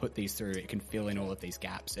you can put these through, it can fill in all of these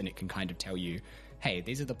gaps, and it can kind of tell you hey,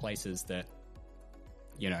 these are the places that,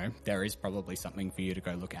 there is probably something for you to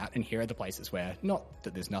go look at. And here are the places where, not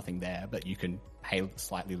that there's nothing there, but you can pay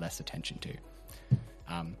slightly less attention to.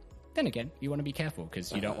 Then again, you want to be careful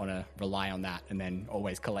because you don't want to rely on that and then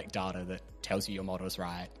always collect data that tells you your model's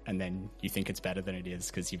right. And then you think it's better than it is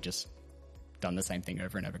because you've just done the same thing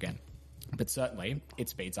over and over again. But certainly it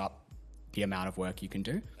speeds up the amount of work you can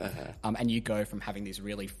do. And you go from having these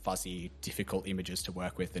really fuzzy, difficult images to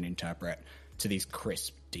work with and interpret to these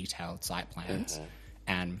crisp, detailed site plans.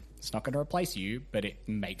 And it's not going to replace you, but it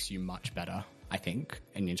makes you much better, I think,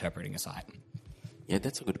 in interpreting a site. Yeah,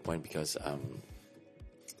 that's a good point because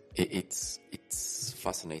it's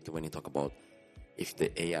fascinating when you talk about if the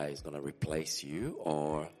AI is going to replace you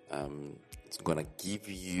or it's going to give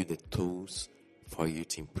you the tools for you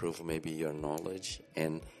to improve maybe your knowledge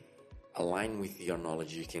and align with your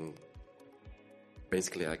knowledge. You can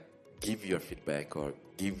basically like give your feedback or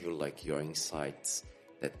give you like your insights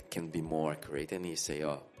that can be more accurate. And you say,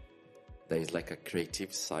 oh, there is like a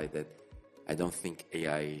creative side that I don't think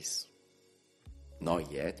AI is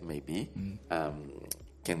not yet maybe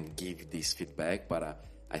can give this feedback, but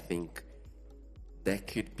I think that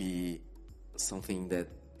could be something that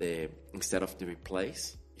instead of the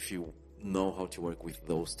replace, if you know how to work with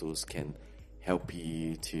those tools, can help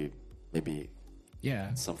you to maybe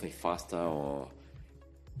something faster or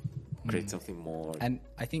create something more. And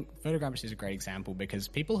I think photogrammetry is a great example because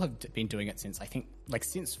people have been doing it since, I think,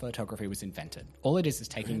 since photography was invented. All it is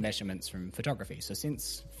taking measurements from photography. So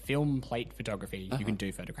since film plate photography, you can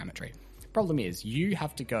do photogrammetry. Problem is, you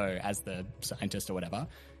have to go as the scientist or whatever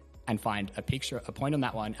and find a picture, a point on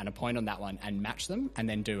that one and a point on that one and match them and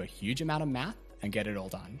then do a huge amount of math and get it all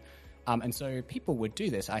done. And so people would do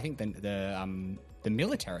this. I think the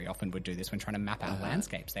military often would do this when trying to map out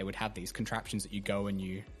landscapes. They would have these contraptions that you go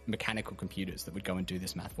and mechanical computers that would go and do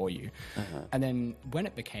this math for you. And then when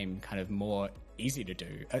it became kind of more easy to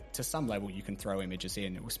do, to some level you can throw images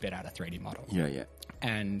in, it will spit out a 3D model. Yeah.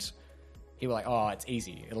 And people were like, oh, it's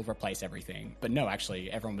easy, it'll replace everything. But no, actually,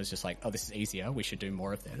 everyone was just like, oh, this is easier, we should do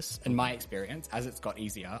more of this. In my experience, as it's got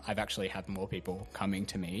easier, I've actually had more people coming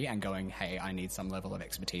to me and going, hey, I need some level of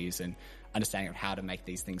expertise and understanding of how to make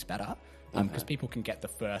these things better. Because people can get the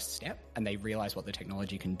first step and they realize what the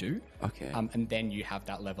technology can do. And then you have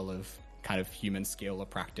that level of kind of human skill or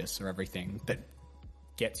practice or everything that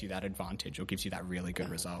gets you that advantage or gives you that really good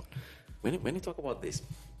result. When you talk about these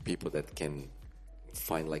people that can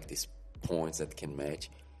find like these points that can match,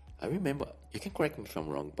 I remember, you can correct me if I'm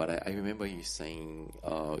wrong, but I remember you saying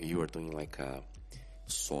you were doing like a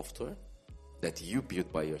software that you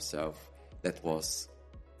built by yourself that was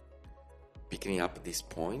picking up these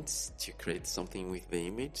points to create something with the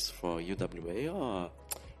image for UWA or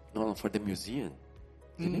no, for the museum.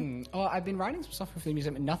 Oh, I've been writing some software for the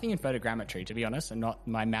museum, nothing in photogrammetry, to be honest, and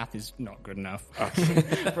my math is not good enough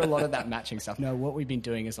for a lot of that matching stuff. No, what we've been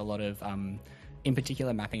doing is a lot of in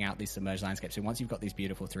particular mapping out these submerged landscapes. So once you've got these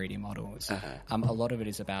beautiful 3D models, a lot of it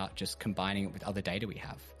is about just combining it with other data we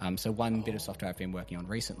have. So one bit of software I've been working on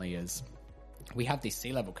recently is we have these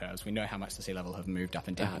sea level curves. We know how much the sea level have moved up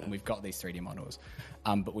and down, and we've got these 3D models.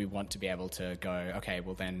 But we want to be able to go, okay,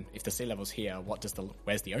 well then, if the sea level's here,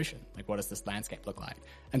 where's the ocean? Like, what does this landscape look like?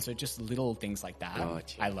 And so just little things like that.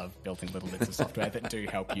 Gotcha. I love building little bits of software that do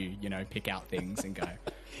help you, pick out things and go,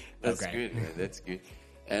 That's great. good, man. That's good.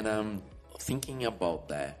 And thinking about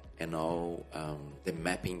that and all the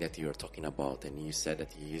mapping that you were talking about, and you said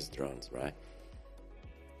that you use drones, right?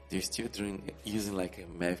 Do you still using like a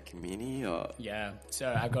Mavic Mini or? Yeah,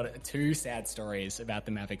 so I've got 2 sad stories about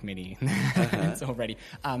the Mavic Mini. It's already.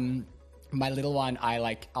 My little one,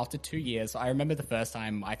 after 2 years, I remember the first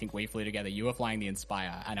time I think we flew together, you were flying the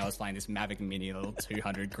Inspire and I was flying this Mavic Mini, little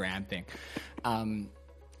 200 gram thing.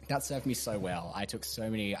 That served me so well. I took so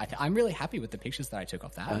many. I'm really happy with the pictures that I took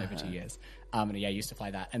off that over 2 years. And yeah, I used to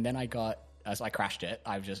fly that. And then I crashed it.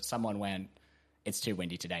 Someone went, it's too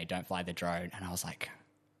windy today, don't fly the drone. And I was like,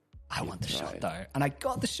 I want the shot though. And I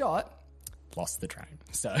got the shot, lost the drone.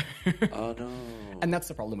 So, oh no. And that's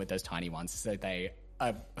the problem with those tiny ones. So they,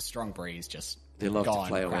 a strong breeze just they love gone, to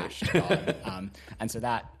fly crashed, away. Gone. And so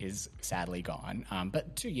that is sadly gone.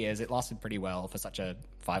 But 2 years, it lasted pretty well for such a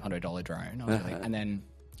 $500 drone. And then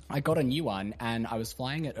I got a new one and I was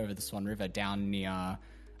flying it over the Swan River down near,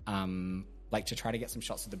 to try to get some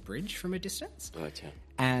shots of the bridge from a distance. Gotcha.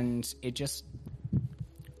 And it just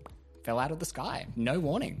fell out of the sky. No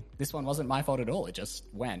warning. This one wasn't my fault at all. It just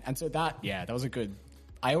went. And so that was a good...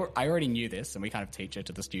 I already knew this, and we kind of teach it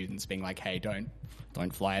to the students, being like, hey, don't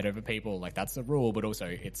fly it over people. Like, that's the rule, but also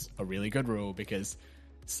it's a really good rule because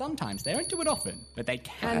Sometimes. They don't do it often, but they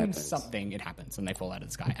can something, it happens, and they fall out of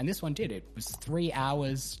the sky. And this one did. It was 3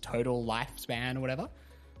 hours total lifespan or whatever.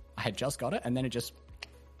 I had just got it, and then it just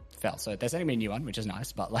fell. So they're sending me a new one, which is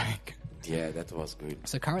nice, but like... Yeah, that was good.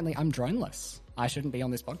 So currently I'm droneless. I shouldn't be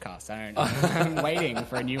on this podcast. I'm waiting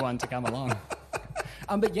for a new one to come along.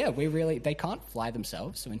 But yeah, they can't fly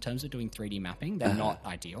themselves. So in terms of doing 3D mapping, they're not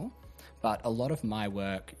ideal. But a lot of my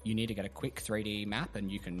work, you need to get a quick 3D map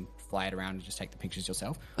and you can fly it around and just take the pictures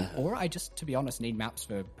yourself. Or I just, to be honest, need maps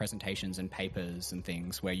for presentations and papers and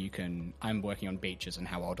things where I'm working on beaches and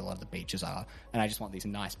how old a lot of the beaches are. And I just want these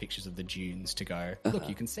nice pictures of the dunes to go, look,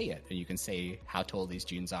 you can see it. And you can see how tall these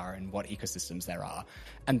dunes are and what ecosystems there are.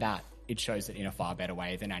 And that, it shows it in a far better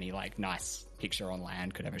way than any like nice picture on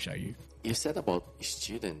land could ever show you. You said about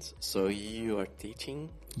students, so you are teaching?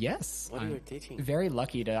 Yes. What are you teaching? Very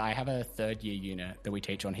lucky I have a third year unit that we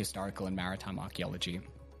teach on historical and maritime archaeology.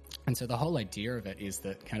 And so the whole idea of it is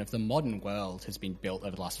that kind of the modern world has been built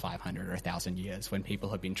over the last 500 or 1,000 years when people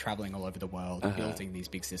have been traveling all over the world, building these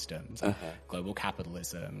big systems, global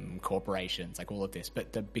capitalism, corporations, like all of this.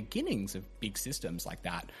 But the beginnings of big systems like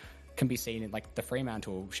that can be seen in like the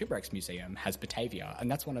Fremantle Shipwrecks Museum has Batavia, and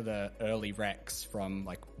that's one of the early wrecks from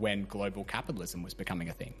like when global capitalism was becoming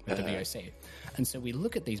a thing with the VOC. And so we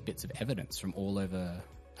look at these bits of evidence from all over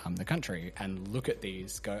the country and look at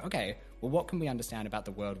these, go, okay, well, what can we understand about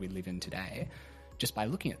the world we live in today just by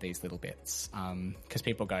looking at these little bits? Because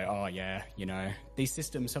people go, oh yeah, these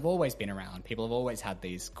systems have always been around. People have always had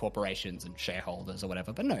these corporations and shareholders or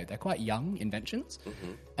whatever, but no, they're quite young inventions,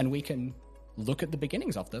 and we can look at the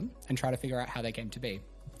beginnings of them and try to figure out how they came to be.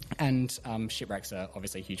 And shipwrecks are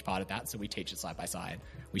obviously a huge part of that, so we teach it side by side.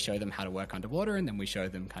 We show them how to work underwater, and then we show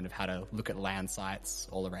them kind of how to look at land sites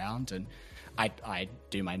all around. And I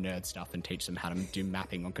do my nerd stuff and teach them how to do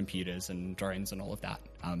mapping on computers and drones and all of that.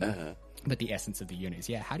 But the essence of the unit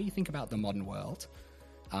is, how do you think about the modern world?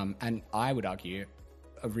 And I would argue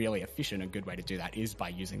a really efficient and good way to do that is by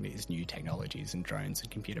using these new technologies and drones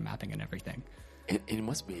and computer mapping and everything. It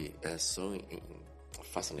must be so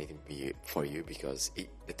fascinating for you because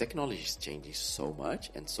the technology is changing so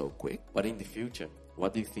much and so quick. But in the future,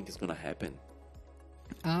 what do you think is going to happen?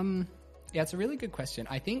 It's a really good question.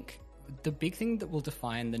 I think the big thing that will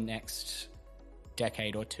define the next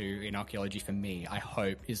decade or two in archaeology for me, I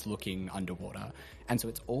hope, is looking underwater. And so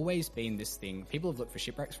it's always been this thing. People have looked for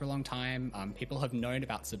shipwrecks for a long time. People have known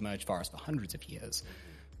about submerged forests for hundreds of years.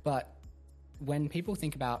 But when people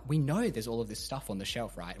think about, we know there's all of this stuff on the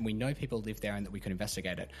shelf, right? And we know people live there and that we could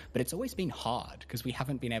investigate it. But it's always been hard because we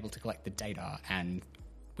haven't been able to collect the data and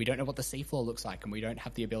we don't know what the seafloor looks like and we don't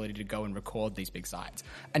have the ability to go and record these big sites.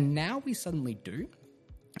 And now we suddenly do.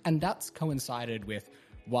 And that's coincided with,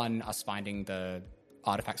 one, us finding the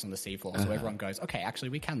artifacts on the seafloor. So everyone goes, okay, actually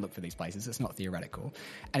we can look for these places. It's not theoretical.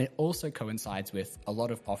 And it also coincides with a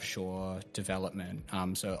lot of offshore development.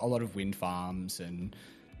 So a lot of wind farms and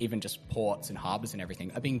even just ports and harbours and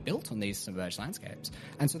everything are being built on these submerged landscapes.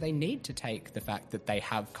 And so they need to take the fact that they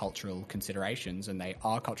have cultural considerations and they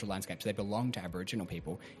are cultural landscapes, they belong to Aboriginal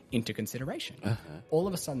people, into consideration. All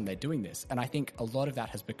of a sudden they're doing this. And I think a lot of that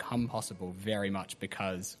has become possible very much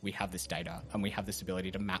because we have this data and we have this ability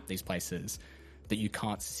to map these places that you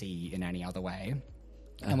can't see in any other way.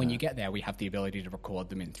 And when you get there, we have the ability to record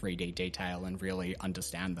them in 3D detail and really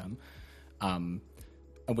understand them.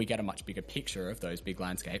 And we get a much bigger picture of those big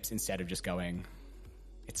landscapes instead of just going,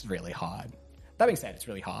 it's really hard. That being said, it's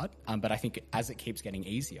really hard. But I think as it keeps getting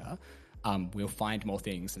easier, we'll find more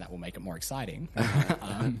things and that will make it more exciting.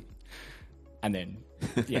 And then,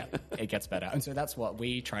 it gets better. And so that's what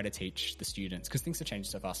we try to teach the students because things have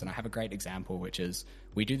changed so fast. And I have a great example, which is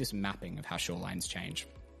we do this mapping of how shorelines change.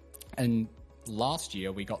 And last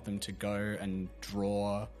year we got them to go and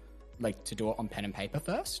draw, like to do it on pen and paper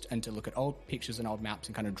first and to look at old pictures and old maps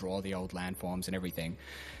and kind of draw the old landforms and everything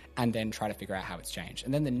and then try to figure out how it's changed.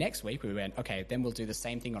 And then the next week we went, okay, then we'll do the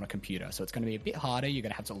same thing on a computer. So it's going to be a bit harder. You're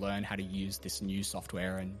going to have to learn how to use this new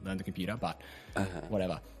software and learn the computer, but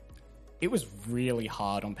whatever. It was really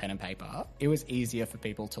hard on pen and paper. It was easier for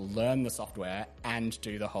people to learn the software and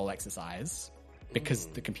do the whole exercise because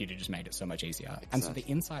the computer just made it so much easier. Exactly. And so the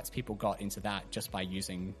insights people got into that just by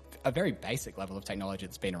using a very basic level of technology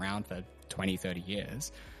that's been around for 20, 30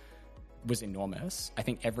 years was enormous. I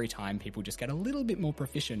think every time people just get a little bit more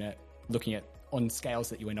proficient at looking at on scales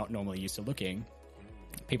that you were not normally used to looking,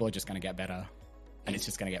 people are just going to get better and it's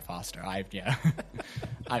just going to get faster.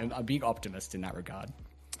 I'm a big optimist in that regard.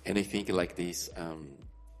 And I think like these,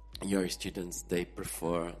 your students, they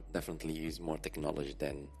prefer definitely use more technology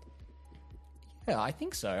than Yeah, I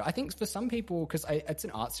think so. I think for some people, because it's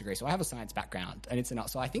an arts degree, so I have a science background, and it's an art.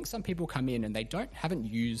 So I think some people come in and they haven't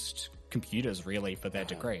used computers really for their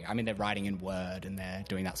degree. I mean, they're writing in Word and they're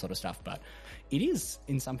doing that sort of stuff, but it is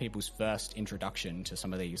in some people's first introduction to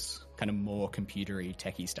some of these kind of more computery,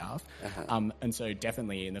 techie stuff. And so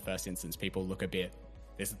definitely in the first instance, people look a bit.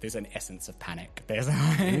 There's an essence of panic. There's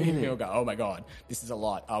people go, oh my god, this is a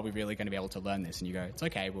lot. Are we really going to be able to learn this? And you go, it's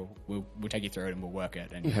okay. We'll take you through it and we'll work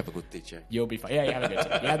it. And You have a good teacher. you'll be fine. Yeah, you have a good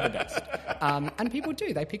teacher. You have the best. And people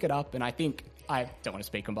do. They pick it up, and I think I don't want to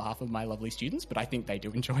speak on behalf of my lovely students, but I think they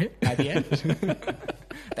do enjoy it at the end.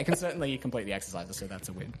 They can certainly complete the exercises, so that's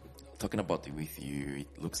a win. Talking about it with you,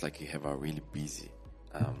 it looks like you have a really busy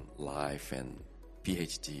life and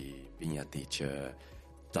PhD, being a teacher,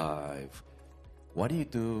 dive. What do you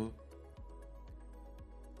do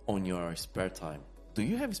on your spare time? Do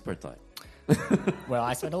you have spare time? Well,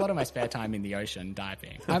 I spend a lot of my spare time in the ocean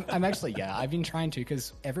diving. I'm actually, yeah, I've been trying to,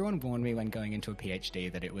 because everyone warned me when going into a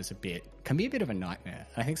PhD that it was can be a bit of a nightmare.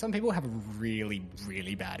 I think some people have really,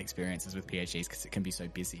 really bad experiences with PhDs because it can be so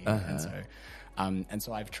busy. And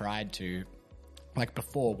so I've tried to, like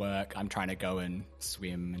before work, I'm trying to go and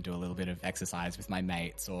swim and do a little bit of exercise with my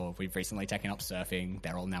mates, or we've recently taken up surfing.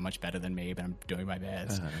 They're all now much better than me, but I'm doing my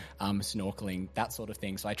best. Snorkeling, that sort of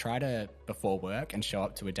thing. So I try to, before work, and show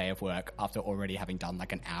up to a day of work after already having done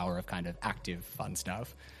like an hour of kind of active fun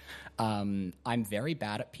stuff. I'm very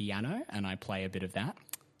bad at piano, and I play a bit of that.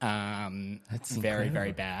 That's very, incredible.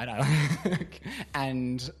 very bad.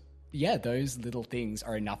 And yeah, those little things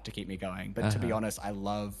are enough to keep me going. But to be honest, I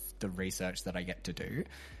love the research that I get to do.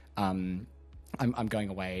 I'm going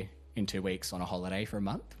away in 2 weeks on a holiday for a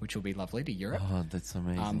month, which will be lovely, to Europe. Oh, that's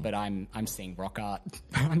amazing. But I'm seeing rock art.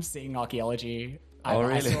 I'm seeing archaeology.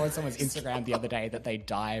 Really? I saw on someone's Instagram the other day that they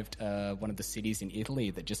dived one of the cities in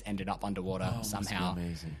Italy that just ended up underwater somehow. Must be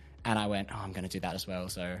amazing. And I went, I'm going to do that as well.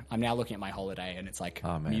 So I'm now looking at my holiday, and it's like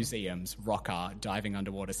museums, rock art, diving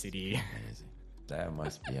underwater city. Amazing. That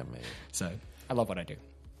must be amazing. So I love what I do.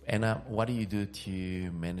 And what do you do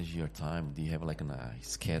to manage your time? Do you have like a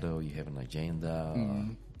schedule? You have an agenda?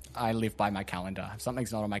 I live by my calendar. If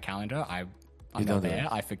something's not on my calendar, I'm You not don't there. know.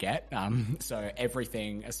 I forget. So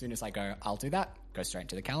everything, as soon as I go, I'll do that, go straight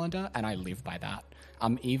to the calendar, and I live by that.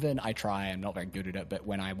 Even I try, I'm not very good at it, but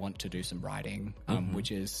when I want to do some writing,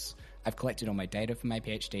 which is, I've collected all my data for my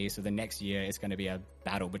PhD, so the next year is going to be a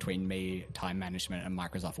battle between me, time management, and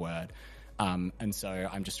Microsoft Word. And so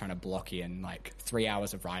I'm just trying to block in like 3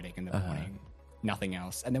 hours of writing in the morning, nothing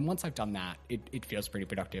else. And then once I've done that, it feels pretty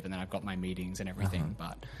productive, and then I've got my meetings and everything.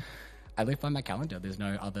 But I live by my calendar. There's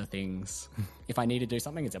no other things. If I need to do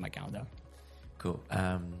something, it's in my calendar. Cool.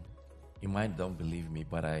 You might don't believe me,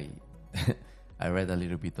 but I I read a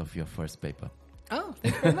little bit of your first paper. Oh,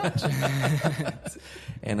 thank you very much.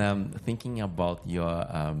 And thinking about your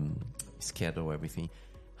schedule, everything,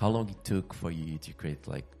 how long it took for you to create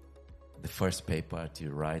like the first paper, to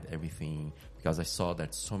write everything? Because I saw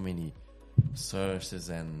that so many sources,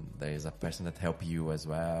 and there is a person that help you as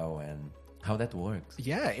well, and how that works.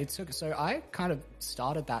 Yeah, it took. So I kind of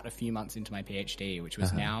started that a few months into my PhD, which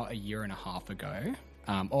was now a year and a half ago,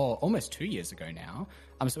 or almost 2 years ago now.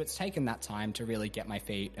 So it's taken that time to really get my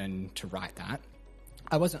feet and to write that.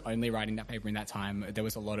 I wasn't only writing that paper in that time. There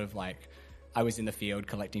was a lot of like, I was in the field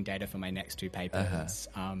collecting data for my next 2 papers.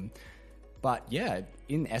 But yeah,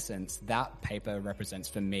 in essence, that paper represents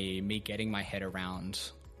for me getting my head around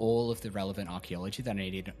all of the relevant archaeology that I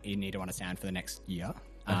need to understand for the next year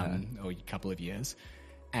or a couple of years,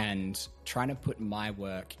 and trying to put my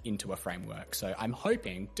work into a framework. So I'm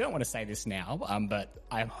hoping, don't want to say this now, but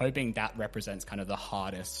I'm hoping that represents kind of the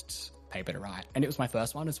hardest paper to write. And it was my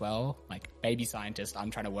first one as well, like baby scientist.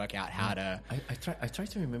 I'm trying to work out how to... I try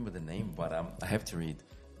to remember the name, but I have to read.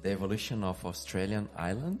 The Evolution of Australian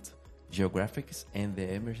Island, Geographics and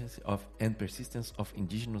the Emergence of and Persistence of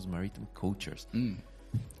Indigenous Maritime Cultures.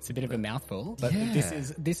 It's a bit of a mouthful, but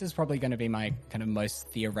this is probably going to be my kind of most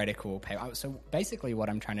theoretical paper. So basically what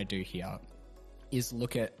I'm trying to do here is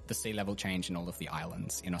look at the sea level change in all of the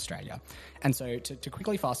islands in Australia. And so to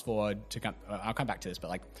quickly fast forward, I'll come back to this, but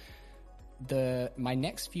like my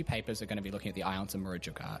next few papers are going to be looking at the islands of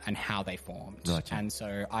Murujuga and how they formed. Gotcha. And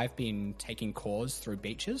so I've been taking cores through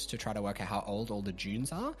beaches to try to work out how old all the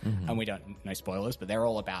dunes are. And we don't know spoilers, but they're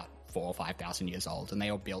all about 4,000 or 5,000 years old, and they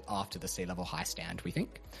all built after the sea level high stand, we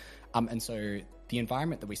think. And so the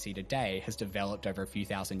environment that we see today has developed over a few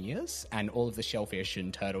thousand years, and all of the shellfish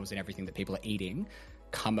and turtles and everything that people are eating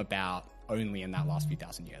come about only in that last few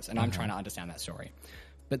thousand years. And I'm trying to understand that story.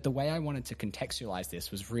 But the way I wanted to contextualize this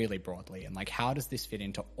was really broadly, and like, how does this fit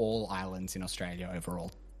into all islands in Australia over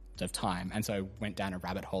all of time. And so went down a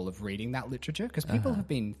rabbit hole of reading that literature because people have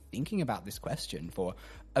been thinking about this question for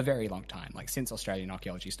a very long time, like since Australian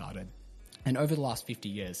archaeology started. And over the last 50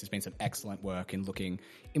 years, there's been some excellent work in looking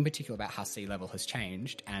in particular about how sea level has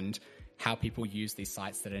changed and how people use these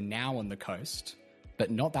sites that are now on the coast, but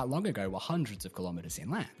not that long ago were hundreds of kilometres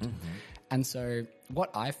inland. And so what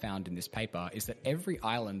I found in this paper is that every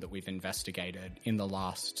island that we've investigated in the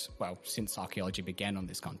last, well, since archaeology began on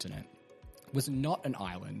this continent, was not an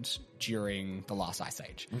island during the last ice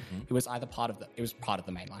age. It was either part of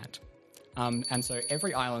the mainland. And so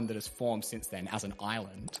every island that has formed since then as an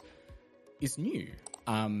island is new.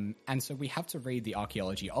 And so we have to read the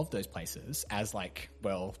archaeology of those places as like,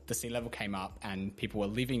 well, the sea level came up and people were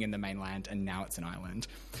living in the mainland and now it's an island.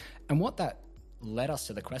 And what that led us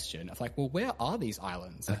to the question of like, well, where are these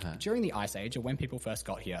islands? Like, during the Ice Age or when people first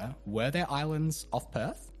got here, were there islands off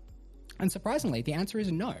Perth? And surprisingly, the answer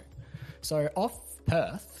is no. So off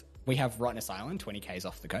Perth, we have Rottnest Island, 20 k's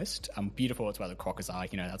off the coast. Beautiful, it's where the crockers are,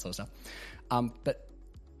 you know, that sort of stuff. But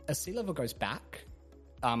as sea level goes back,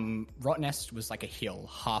 Rottnest was like a hill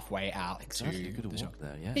halfway out. Exactly, you could walk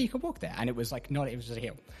there, yeah. Yeah, you could walk there. And it was like, it was just a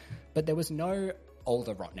hill. But there was no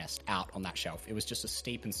older Rottnest out on that shelf. It was just a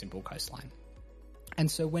steep and simple coastline. And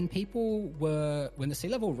so when the sea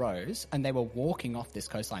level rose and they were walking off this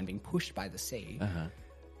coastline being pushed by the sea,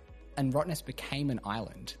 and Rottnest became an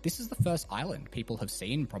island, this is the first island people have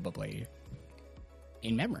seen probably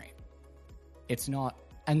in memory. It's not...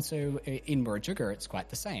 And so in Murujuga, it's quite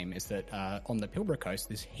the same, is that on the Pilbara coast,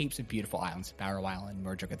 there's heaps of beautiful islands, Barrow Island,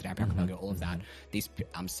 Murujuga, the Dampier Archipelago, all of that. These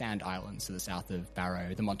sand islands to the south of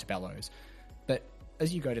Barrow, the Montebellos. But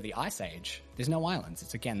as you go to the Ice Age, there's no islands.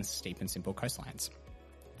 It's, again, steep and simple coastlines.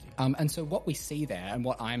 And so what we see there, and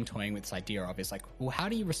what I'm toying with this idea of, is like, well, how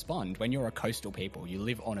do you respond when you're a coastal people, you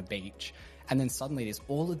live on a beach, and then suddenly there's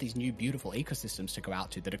all of these new beautiful ecosystems to go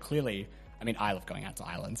out to that are clearly... I mean, I love going out to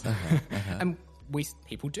islands. And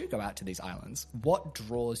people do go out to these islands. What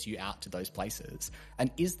draws you out to those places?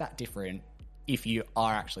 And is that different if you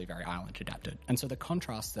are actually very island adapted? And so the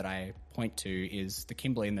contrast that I point to is the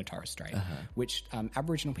Kimberley and the Torres Strait, which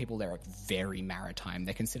Aboriginal people there are very maritime.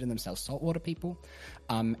 They consider themselves saltwater people,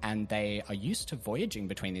 and they are used to voyaging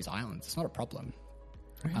between these islands. It's not a problem.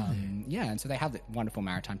 Really? Yeah, and so they have the wonderful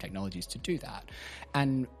maritime technologies to do that.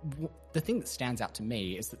 And the thing that stands out to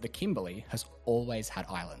me is that the Kimberley has always had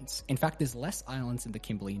islands. In fact, there's less islands in the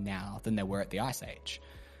Kimberley now than there were at the Ice Age.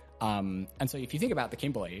 And so if you think about the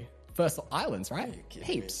Kimberley, first islands, right?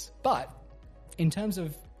 Heaps. But in terms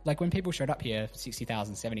of, like, when people showed up here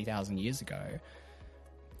 60,000, 70,000 years ago,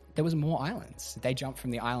 there was more islands. They jumped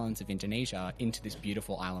from the islands of Indonesia into this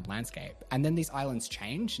beautiful island landscape. And then these islands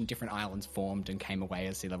changed and different islands formed and came away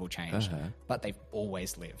as sea level changed. But they've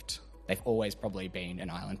always lived. They've always probably been an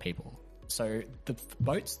island people. So the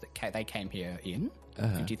boats that they came here in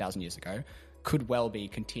 50,000 years ago could well be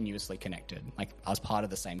continuously connected, like as part of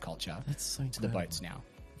the same culture to the boats now.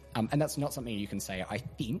 And that's not something you can say, I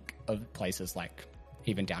think, of places like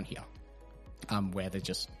even down here, where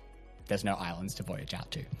there's no islands to voyage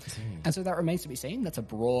out to. And so that remains to be seen. That's a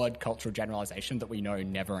broad cultural generalization that we know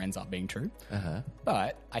never ends up being true.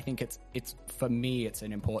 But I think it's for me, it's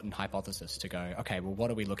an important hypothesis to go, okay, well,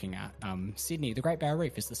 what are we looking at? Sydney, the Great Barrier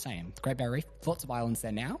Reef is the same. The Great Barrier Reef, lots of islands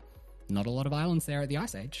there now. Not a lot of islands there at the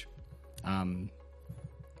Ice Age. Man,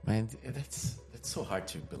 that's so hard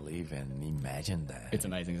to believe and imagine that. It's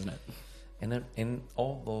amazing, isn't it? And then in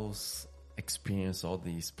all those experience, all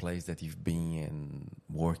these places that you've been and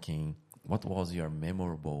working, what was your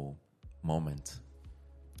memorable moment?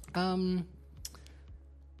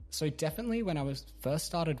 So definitely when I first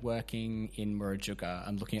started working in Murujuga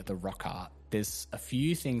and looking at the rock art, there's a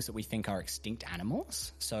few things that we think are extinct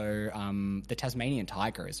animals. So the Tasmanian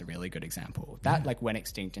tiger is a really good example. That like went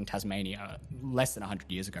extinct in Tasmania less than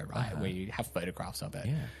 100 years ago, right? We have photographs of it.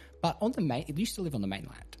 Yeah. But it used to live on the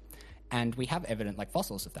mainland. And we have evident like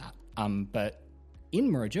fossils of that. But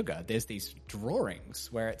in Murujuga, there's these drawings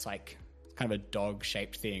where it's like kind of a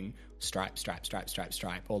dog-shaped thing, stripe,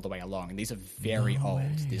 all the way along. And these are very old.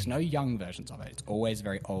 There's no young versions of it. It's always a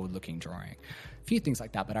very old-looking drawing. A few things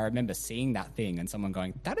like that. But I remember seeing that thing and someone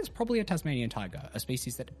going, that is probably a Tasmanian tiger, a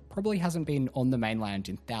species that probably hasn't been on the mainland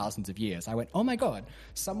in thousands of years. I went, oh my God,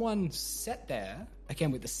 someone sat there,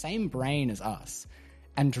 again, with the same brain as us,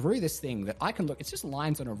 and drew this thing that I can look, it's just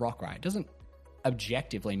lines on a rock, right? It doesn't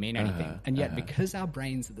objectively mean anything. And yet, because our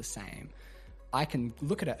brains are the same, I can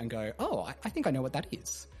look at it and go, oh, I think I know what that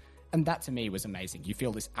is. And that to me was amazing. You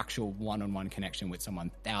feel this actual one-on-one connection with someone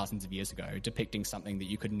thousands of years ago depicting something that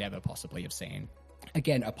you could never possibly have seen.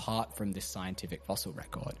 Again, apart from this scientific fossil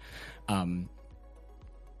record.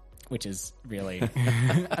 which is really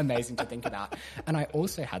amazing to think about. And I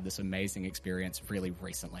also had this amazing experience really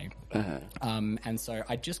recently. And so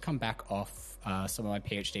I just come back off some of my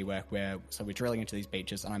PhD work so we're drilling into these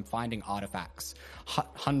beaches and I'm finding artifacts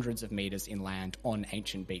hundreds of meters inland on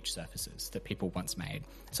ancient beach surfaces that people once made.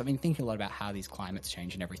 So I've been thinking a lot about how these climates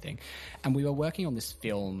change and everything. And we were working on this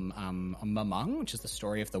film, Mamung, which is the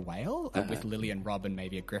story of the whale, with Lillian Robb and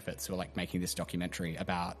Mavia Griffiths, who are like making this documentary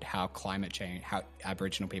about how climate change, how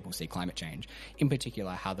Aboriginal people see climate change. In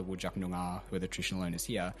particular, how the Whadjuk Noongar, who are the traditional owners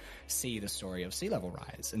here, see the story of sea level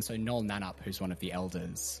rise. And so Noel Nanup, who's one of the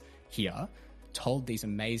elders here, told these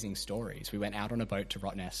amazing stories. We went out on a boat to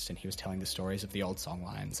Rottnest and he was telling the stories of the old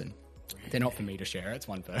songlines, and they're not for me to share. It's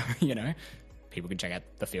one for, people can check out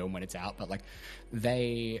the film when it's out, but like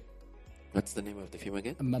What's the name of the film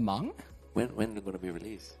again? Mamung. When they're going to be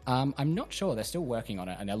released? I'm not sure. They're still working on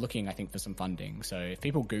it and they're looking, I think, for some funding. So if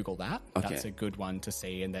people Google that, that's a good one to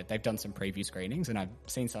see. And that they've done some preview screenings and I've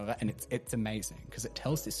seen some of it, and it's amazing because it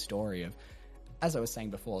tells this story of, as I was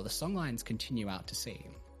saying before, the songlines continue out to sea.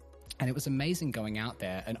 And it was amazing going out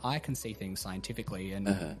there, and I can see things scientifically, and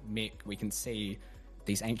Mick, we can see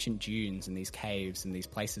these ancient dunes and these caves and these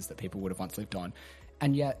places that people would have once lived on.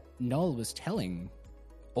 And yet Noel was telling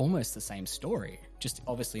almost the same story, just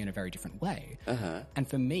obviously in a very different way. And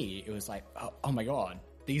for me, it was like, oh my God,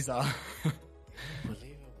 these are...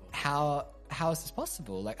 how is this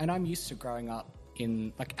possible? Like, and I'm used to growing up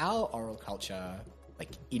in, like, our oral culture, like,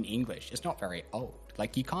 in English, it's not very old.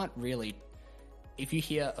 Like, you can't really... If you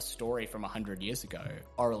hear a story from 100 years ago,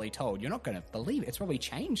 orally told, you're not going to believe it. It's probably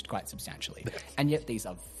changed quite substantially. And yet these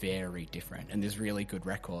are very different. And there's really good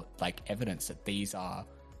record, like evidence that these are,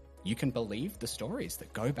 you can believe the stories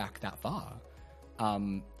that go back that far.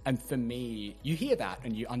 And for me, you hear that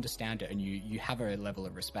and you understand it and you have a level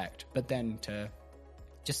of respect. But then to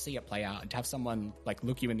just see it play out and to have someone like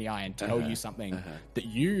look you in the eye and tell you something that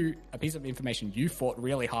a piece of information you fought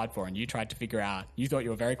really hard for and you tried to figure out, you thought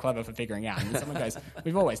you were very clever for figuring out. And then someone goes,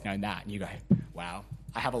 we've always known that. And you go, wow,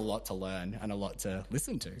 I have a lot to learn and a lot to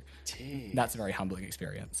listen to. Jeez. That's a very humbling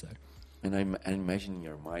experience. So. And I imagine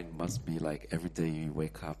your mind must be like every day you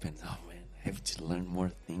wake up and, oh man, I have to learn more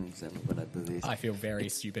things and I'm going to do this. I feel very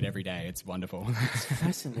stupid every day. It's wonderful. It's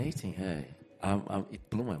fascinating, hey. It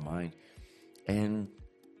blew my mind. And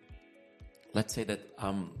let's say that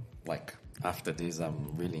like after this,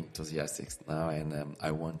 I'm really enthusiastic now, and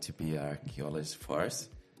I want to be an archaeologist first.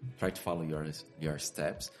 Try to follow your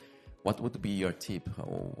steps. What would be your tip?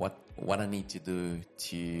 Or what I need to do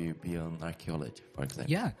to be an archaeologist, for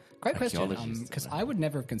example? Yeah, great question. Because I would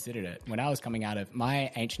never have considered it when I was coming out of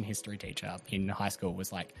my ancient history teacher in high school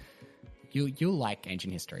was like, You'll like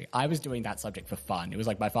ancient history. I was doing that subject for fun. It was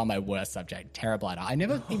like by far my worst subject, Terra Bladder. I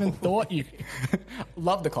never even thought you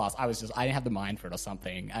loved the class. I didn't have the mind for it or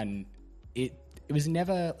something. And it was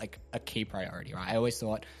never like a key priority, right? I always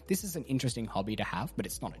thought this is an interesting hobby to have, but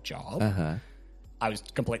it's not a job. I was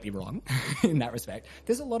completely wrong in that respect.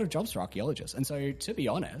 There's a lot of jobs for archaeologists. And so to be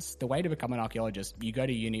honest, the way to become an archaeologist, you go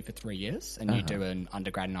to uni for 3 years and you do an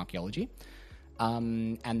undergrad in archaeology.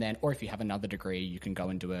 And then, or if you have another degree, you can go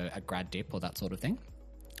and do a grad dip or that sort of thing.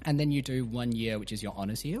 And then you do 1 year, which is your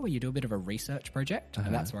honours year, where you do a bit of a research project.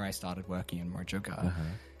 And that's where I started working in Morrison.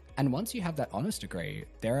 And once you have that honours degree,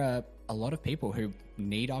 there are a lot of people who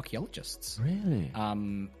need archaeologists. Really?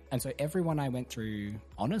 And so everyone I went through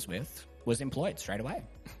honours with was employed straight away.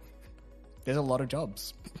 There's a lot of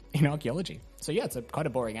jobs in archaeology. So yeah, it's quite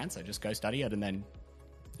a boring answer. Just go study it and then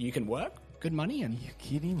you can work, good money, and... You're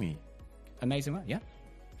kidding me. Amazing work, yeah.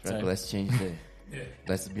 Franco, let's change the...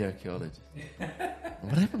 Let's be archaeologists.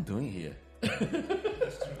 What am I doing here? That's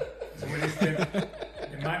true. So when it's there,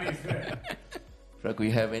 the money is there. Franco,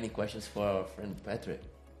 you have any questions for our friend Patrick?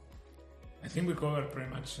 I think we covered pretty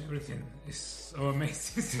much everything. It's so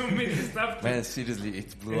amazing, so many stuff. Man, seriously,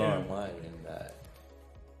 it blew our mind. And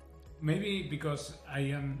maybe because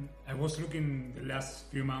I was looking the last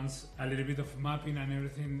few months a little bit of mapping and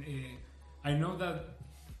everything. I know that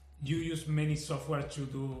you use many software to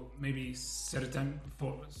do maybe certain.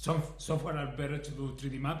 Some software are better to do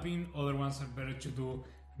 3D mapping. Other ones are better to do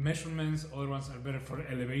measurements. Other ones are better for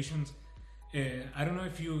elevations. I don't know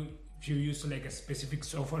if you use like a specific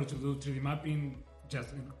software to do 3D mapping, just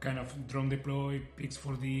kind of drone deploy,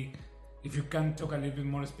 Pix4D. If you can talk a little bit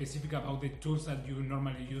more specific about the tools that you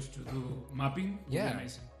normally use to do mapping, would be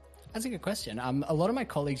amazing. That's a good question. A lot of my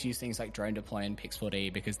colleagues use things like drone deploy and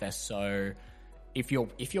Pix4D because they're so... If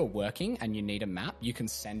you're working and you need a map, you can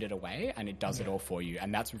send it away and it does it all for you.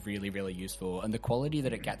 And that's really, really useful. And the quality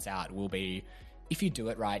that it gets out will be... If you do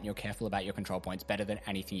it right and you're careful about your control points, better than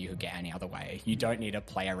anything you could get any other way. You don't need to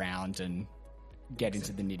play around and get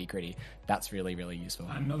into the nitty gritty. That's really, really useful.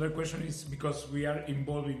 Another question is, because we are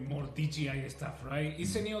involved in more DJI stuff, right?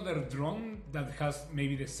 Is any other drone that has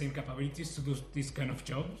maybe the same capabilities to do these kind of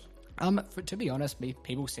jobs? To be honest,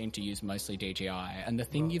 people seem to use mostly DJI, and the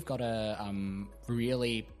thing you've got to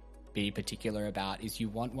really be particular about is you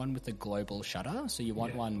want one with a global shutter. So you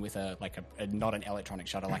want one with a not an electronic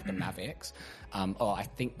shutter like the Mavics. I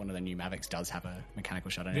think one of the new Mavics does have a mechanical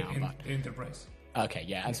shutter now. The Enterprise. Okay,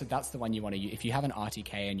 yeah, and so that's the one you want to use. If you have an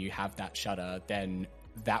RTK and you have that shutter, then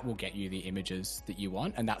that will get you the images that you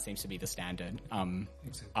want, and that seems to be the standard.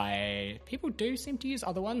 People do seem to use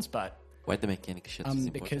other ones, but why the mechanical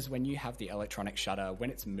shutter? Because when you have the electronic shutter,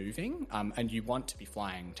 when it's moving, and you want to be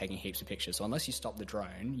flying, taking heaps of pictures, so unless you stop the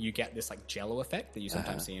drone, you get this like jello effect that you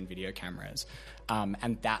sometimes see in video cameras,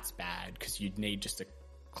 and that's bad because you'd need just a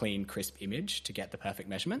clean, crisp image to get the perfect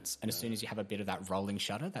measurements. And as soon as you have a bit of that rolling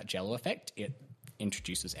shutter, that jello effect, it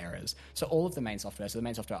introduces errors. So all of the main software, the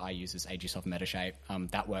main software I use is Agisoft Metashape.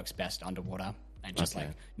 That works best underwater, and just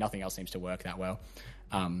like nothing else seems to work that well.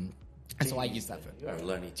 And so I use that for... You are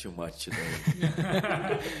learning too much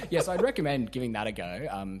today. So I'd recommend giving that a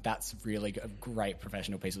go. That's really a great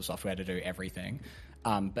professional piece of software to do everything.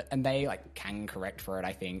 And they can correct for it,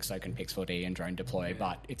 I think, so can Pix4D and Drone Deploy,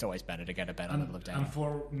 but it's always better to get a better level of data. And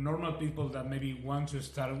for normal people that maybe want to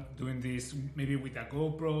start doing this, maybe with a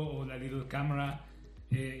GoPro or a little camera,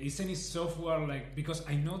 is any software because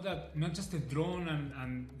I know that not just the drone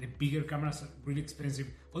and the bigger cameras are really expensive,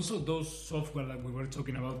 also those software that we were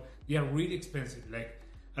talking about, they are really expensive, I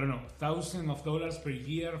don't know, thousands of dollars per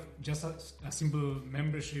year, just a simple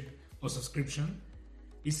membership or subscription.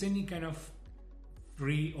 Is any kind of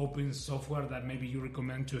free open software that maybe you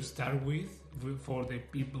recommend to start with for the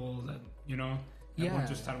people that want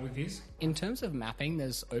to start with this? In terms of mapping,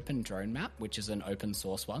 there's Open Drone Map, which is an open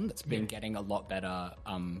source one that's been getting a lot better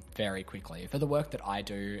very quickly. For the work that I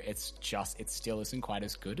do, it still isn't quite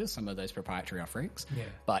as good as some of those proprietary offerings,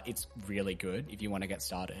 but it's really good if you want to get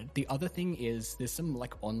started. The other thing is there's some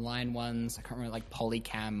online ones, I can't remember,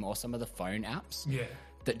 Polycam or some of the phone apps.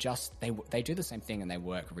 That just they do the same thing and they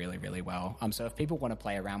work really, really well. So if people want to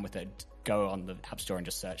play around with it, go on the App Store and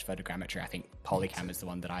just search photogrammetry. I think Polycam is the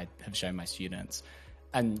one that I have shown my students,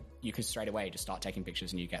 and you can straight away just start taking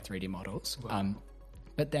pictures and you get 3D models. Wow.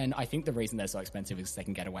 But then I think the reason they're so expensive is they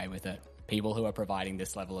can get away with it. People who are providing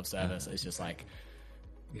this level of service is just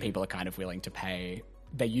people are kind of willing to pay.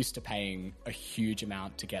 They're used to paying a huge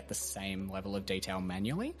amount to get the same level of detail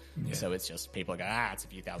manually. So it's just people go, it's a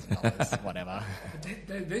few $1,000s, whatever.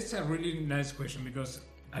 That's a really nice question, because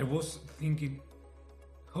I was thinking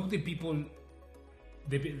how the people,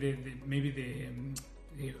 maybe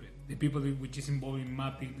the people which is involved in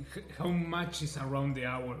mapping, how much is around the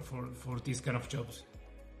hour for these kind of jobs?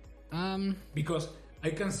 Because I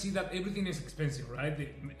can see that everything is expensive, right? The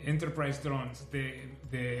enterprise drones,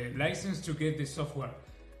 the license to get the software,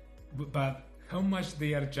 but how much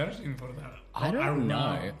they are charging for that? I don't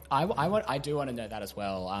know. I do want to know that as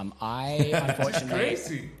well. I unfortunately,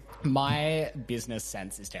 crazy. My business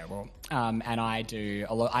sense is terrible, and I do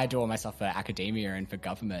all my stuff for academia and for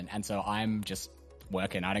government, and so I'm just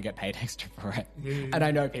working. I don't get paid extra for it. And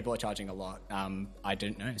I know people are charging a lot. I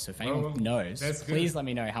don't know. So if anyone knows, please let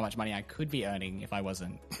me know how much money I could be earning if I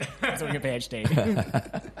wasn't doing a PhD.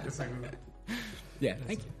 That's a good. Yeah,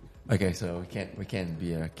 thank you. Okay, so we can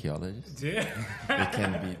be archaeologists. Yeah. We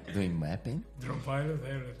can be doing mapping. Drone pilot,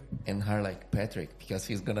 everything. And hire Patrick, because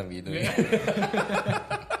he's gonna be doing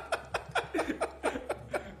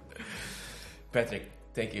Patrick,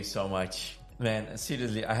 thank you so much. Man,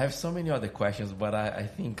 seriously, I have so many other questions, but I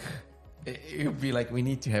think it would be we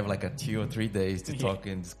need to have a 2 or 3 days to talk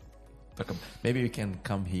and talk. Maybe we can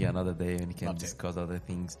come here another day and we can discuss other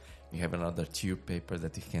things. We have another 2 papers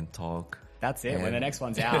that we can talk. That's it. When the next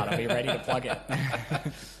one's out, I'll be ready to plug it.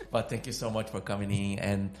 But thank you so much for coming in,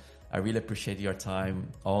 and I really appreciate your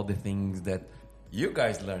time, all the things that you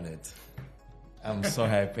guys learned. I'm so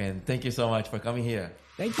happy, and thank you so much for coming here.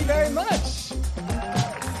 Thank you very much.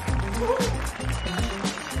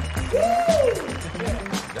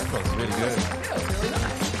 That was really good. That was really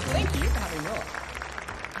nice. Thank you for having me on.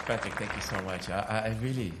 Patrick, thank you so much. I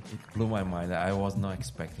really, it blew my mind. I was not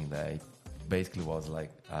expecting that. It basically was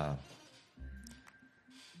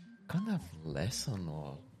kind of lesson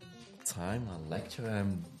or time, a lecture.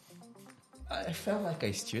 I felt like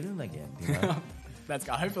a student again, That's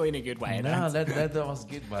hopefully in a good way. No, that was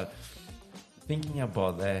good, but thinking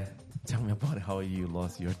about that, tell me about how you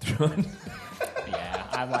lost your drone. Yeah,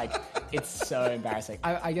 I'm it's so embarrassing.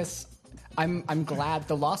 I guess I'm glad.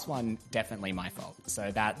 The last one, definitely my fault.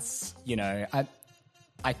 So that's,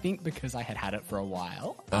 I think because I had it for a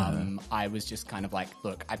while, I was just kind of like,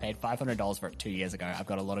 look, I paid $500 for it 2 years ago. I've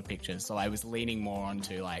got a lot of pictures. So I was leaning more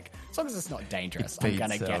onto like, as long as it's not dangerous, I'm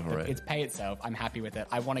going to get it. It's pay itself. I'm happy with it.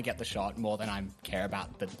 I want to get the shot more than I care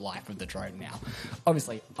about the life of the drone now.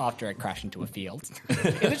 Obviously, after it crashed into a field,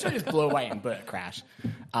 it literally just blew away and burnt crash.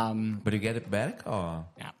 But you get it back or?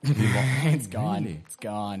 Yeah. It's gone. Really? It's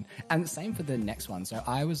gone. And same for the next one. So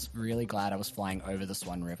I was really glad I was flying over the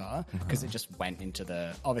Swan River because it just went into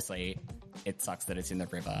the, obviously it sucks that it's in the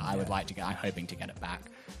river. I would like to get, I'm hoping to get it back.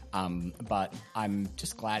 But I'm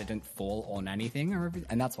just glad it didn't fall on anything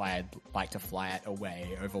and that's why I'd like to fly it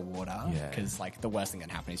away over water because like the worst thing that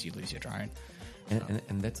can happen is you lose your drone.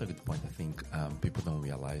 And that's a good point. I think people don't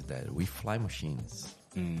realize that we fly machines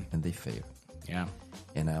and they fail. Yeah.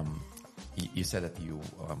 And you said that you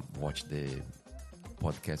watched the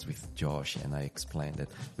podcast with Josh, and I explained that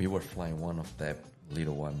we were flying one of the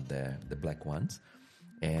little one there, the black ones,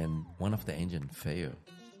 and one of the engine failed,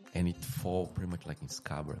 and it fall pretty much like in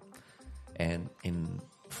Scarborough. And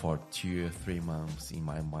for 2 or 3 months in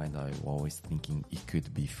my mind, I was always thinking it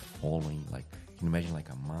could be falling. Like, can you imagine like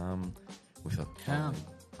a mom with a child?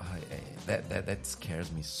 That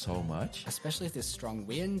scares me so much. Especially if there's strong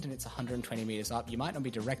wind and it's 120 meters up. You might not be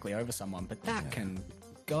directly over someone, but that can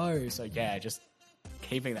go. So yeah, just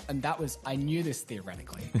keeping that. And that was, I knew this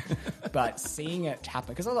theoretically, but seeing it happen,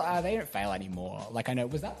 because I was like, they don't fail anymore. Like I know,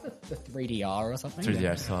 was that the 3DR or something?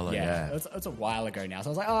 3DR Solo, yeah. It's a while ago now. So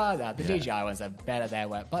I was like, the DJI ones are better their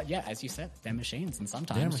work. But yeah, as you said, they're machines. And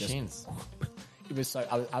sometimes they're machines. It was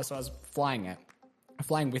so, I was flying it.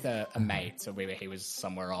 Flying with a mate, so he was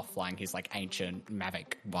somewhere off flying his like ancient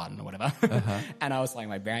Mavic 1 or whatever, and I was flying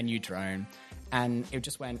my brand new drone, and it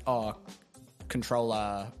just went,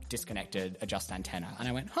 controller disconnected, adjust antenna, and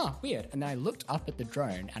I went, weird, and then I looked up at the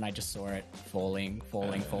drone and I just saw it falling,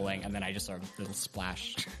 and then I just saw a little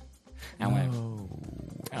splash, and I went,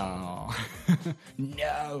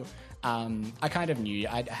 no. I kind of knew,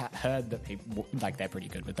 I'd heard that people like they're pretty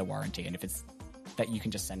good with the warranty, and if it's that you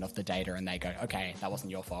can just send off the data and they go, okay, that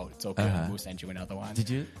wasn't your fault. It's all good. We'll send you another one. Did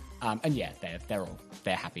you? And yeah,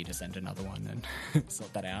 they're happy to send another one and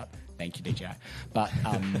sort that out. Thank you, DJI. But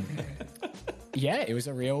yeah, it was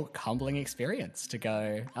a real humbling experience to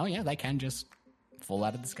go, oh yeah, they can just fall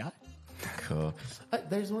out of the sky. Cool.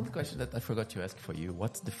 There's one question that I forgot to ask for you.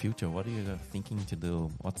 What's the future? What are you thinking to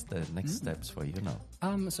do? What's the next steps for you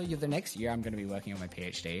now? So the next year I'm going to be working on my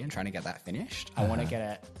PhD and trying to get that finished. I want to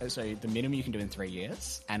get it. So the minimum you can do in 3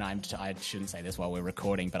 years, and I shouldn't say this while we're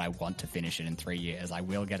recording, but I want to finish it in 3 years. I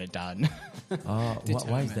will get it done.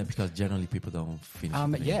 Why is that? Because generally people don't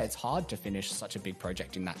finish. Yeah, it's hard to finish such a big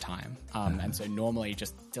project in that time. And so normally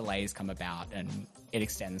just delays come about and it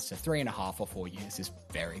extends to 3.5 or 4 years is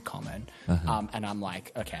very common. And I'm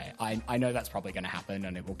like, okay, I know that's probably going to happen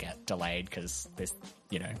and it will get delayed because there's,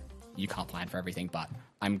 you can't plan for everything, but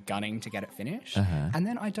I'm gunning to get it finished. And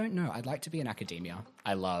then I don't know. I'd like to be in academia.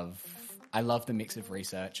 I love the mix of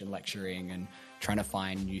research and lecturing and trying to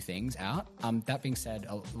find new things out. That being said,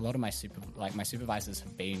 a lot of my supervisors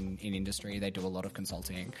have been in industry. They do a lot of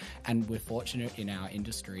consulting, and we're fortunate in our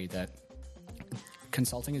industry that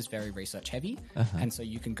consulting is very research heavy, and so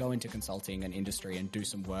you can go into consulting and industry and do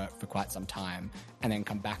some work for quite some time and then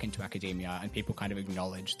come back into academia, and people kind of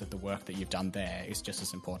acknowledge that the work that you've done there is just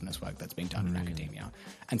as important as work that's been done in academia.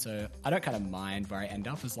 And so I don't kind of mind where I end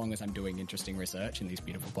up as long as I'm doing interesting research in these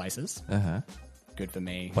beautiful places. Good for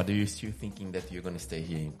me. But are you still thinking that you're going to stay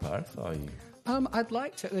here in Perth, or are you? I'd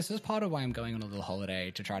like to. This is part of why I'm going on a little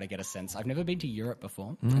holiday to try to get a sense. I've never been to Europe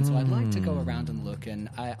before, and so I'd like to go around and look. And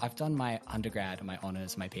I've done my undergrad and my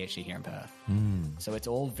honours, my PhD here in Perth. So it's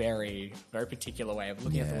all very, very particular way of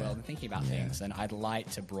looking at the world and thinking about things. And I'd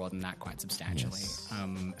like to broaden that quite substantially.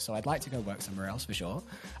 So I'd like to go work somewhere else for sure.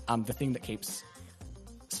 The thing that keeps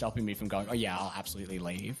stopping me from going, oh yeah, I'll absolutely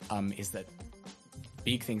leave, is that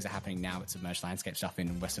big things are happening now with submerged landscape stuff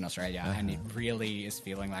in Western Australia, and it really is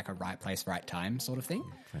feeling like a right place, right time sort of thing.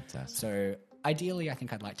 Fantastic. So ideally, I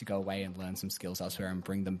think I'd like to go away and learn some skills elsewhere and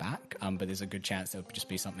bring them back. But there's a good chance there'll just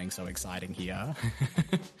be something so exciting here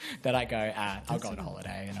that I go, I'll go on a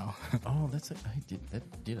holiday and I'll... I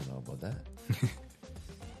didn't know about that.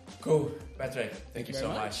 Cool. Patrick, thank you so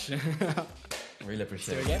much. Really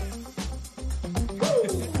appreciate Do it. it again.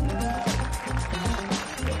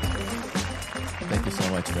 Thank you so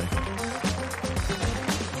much, man.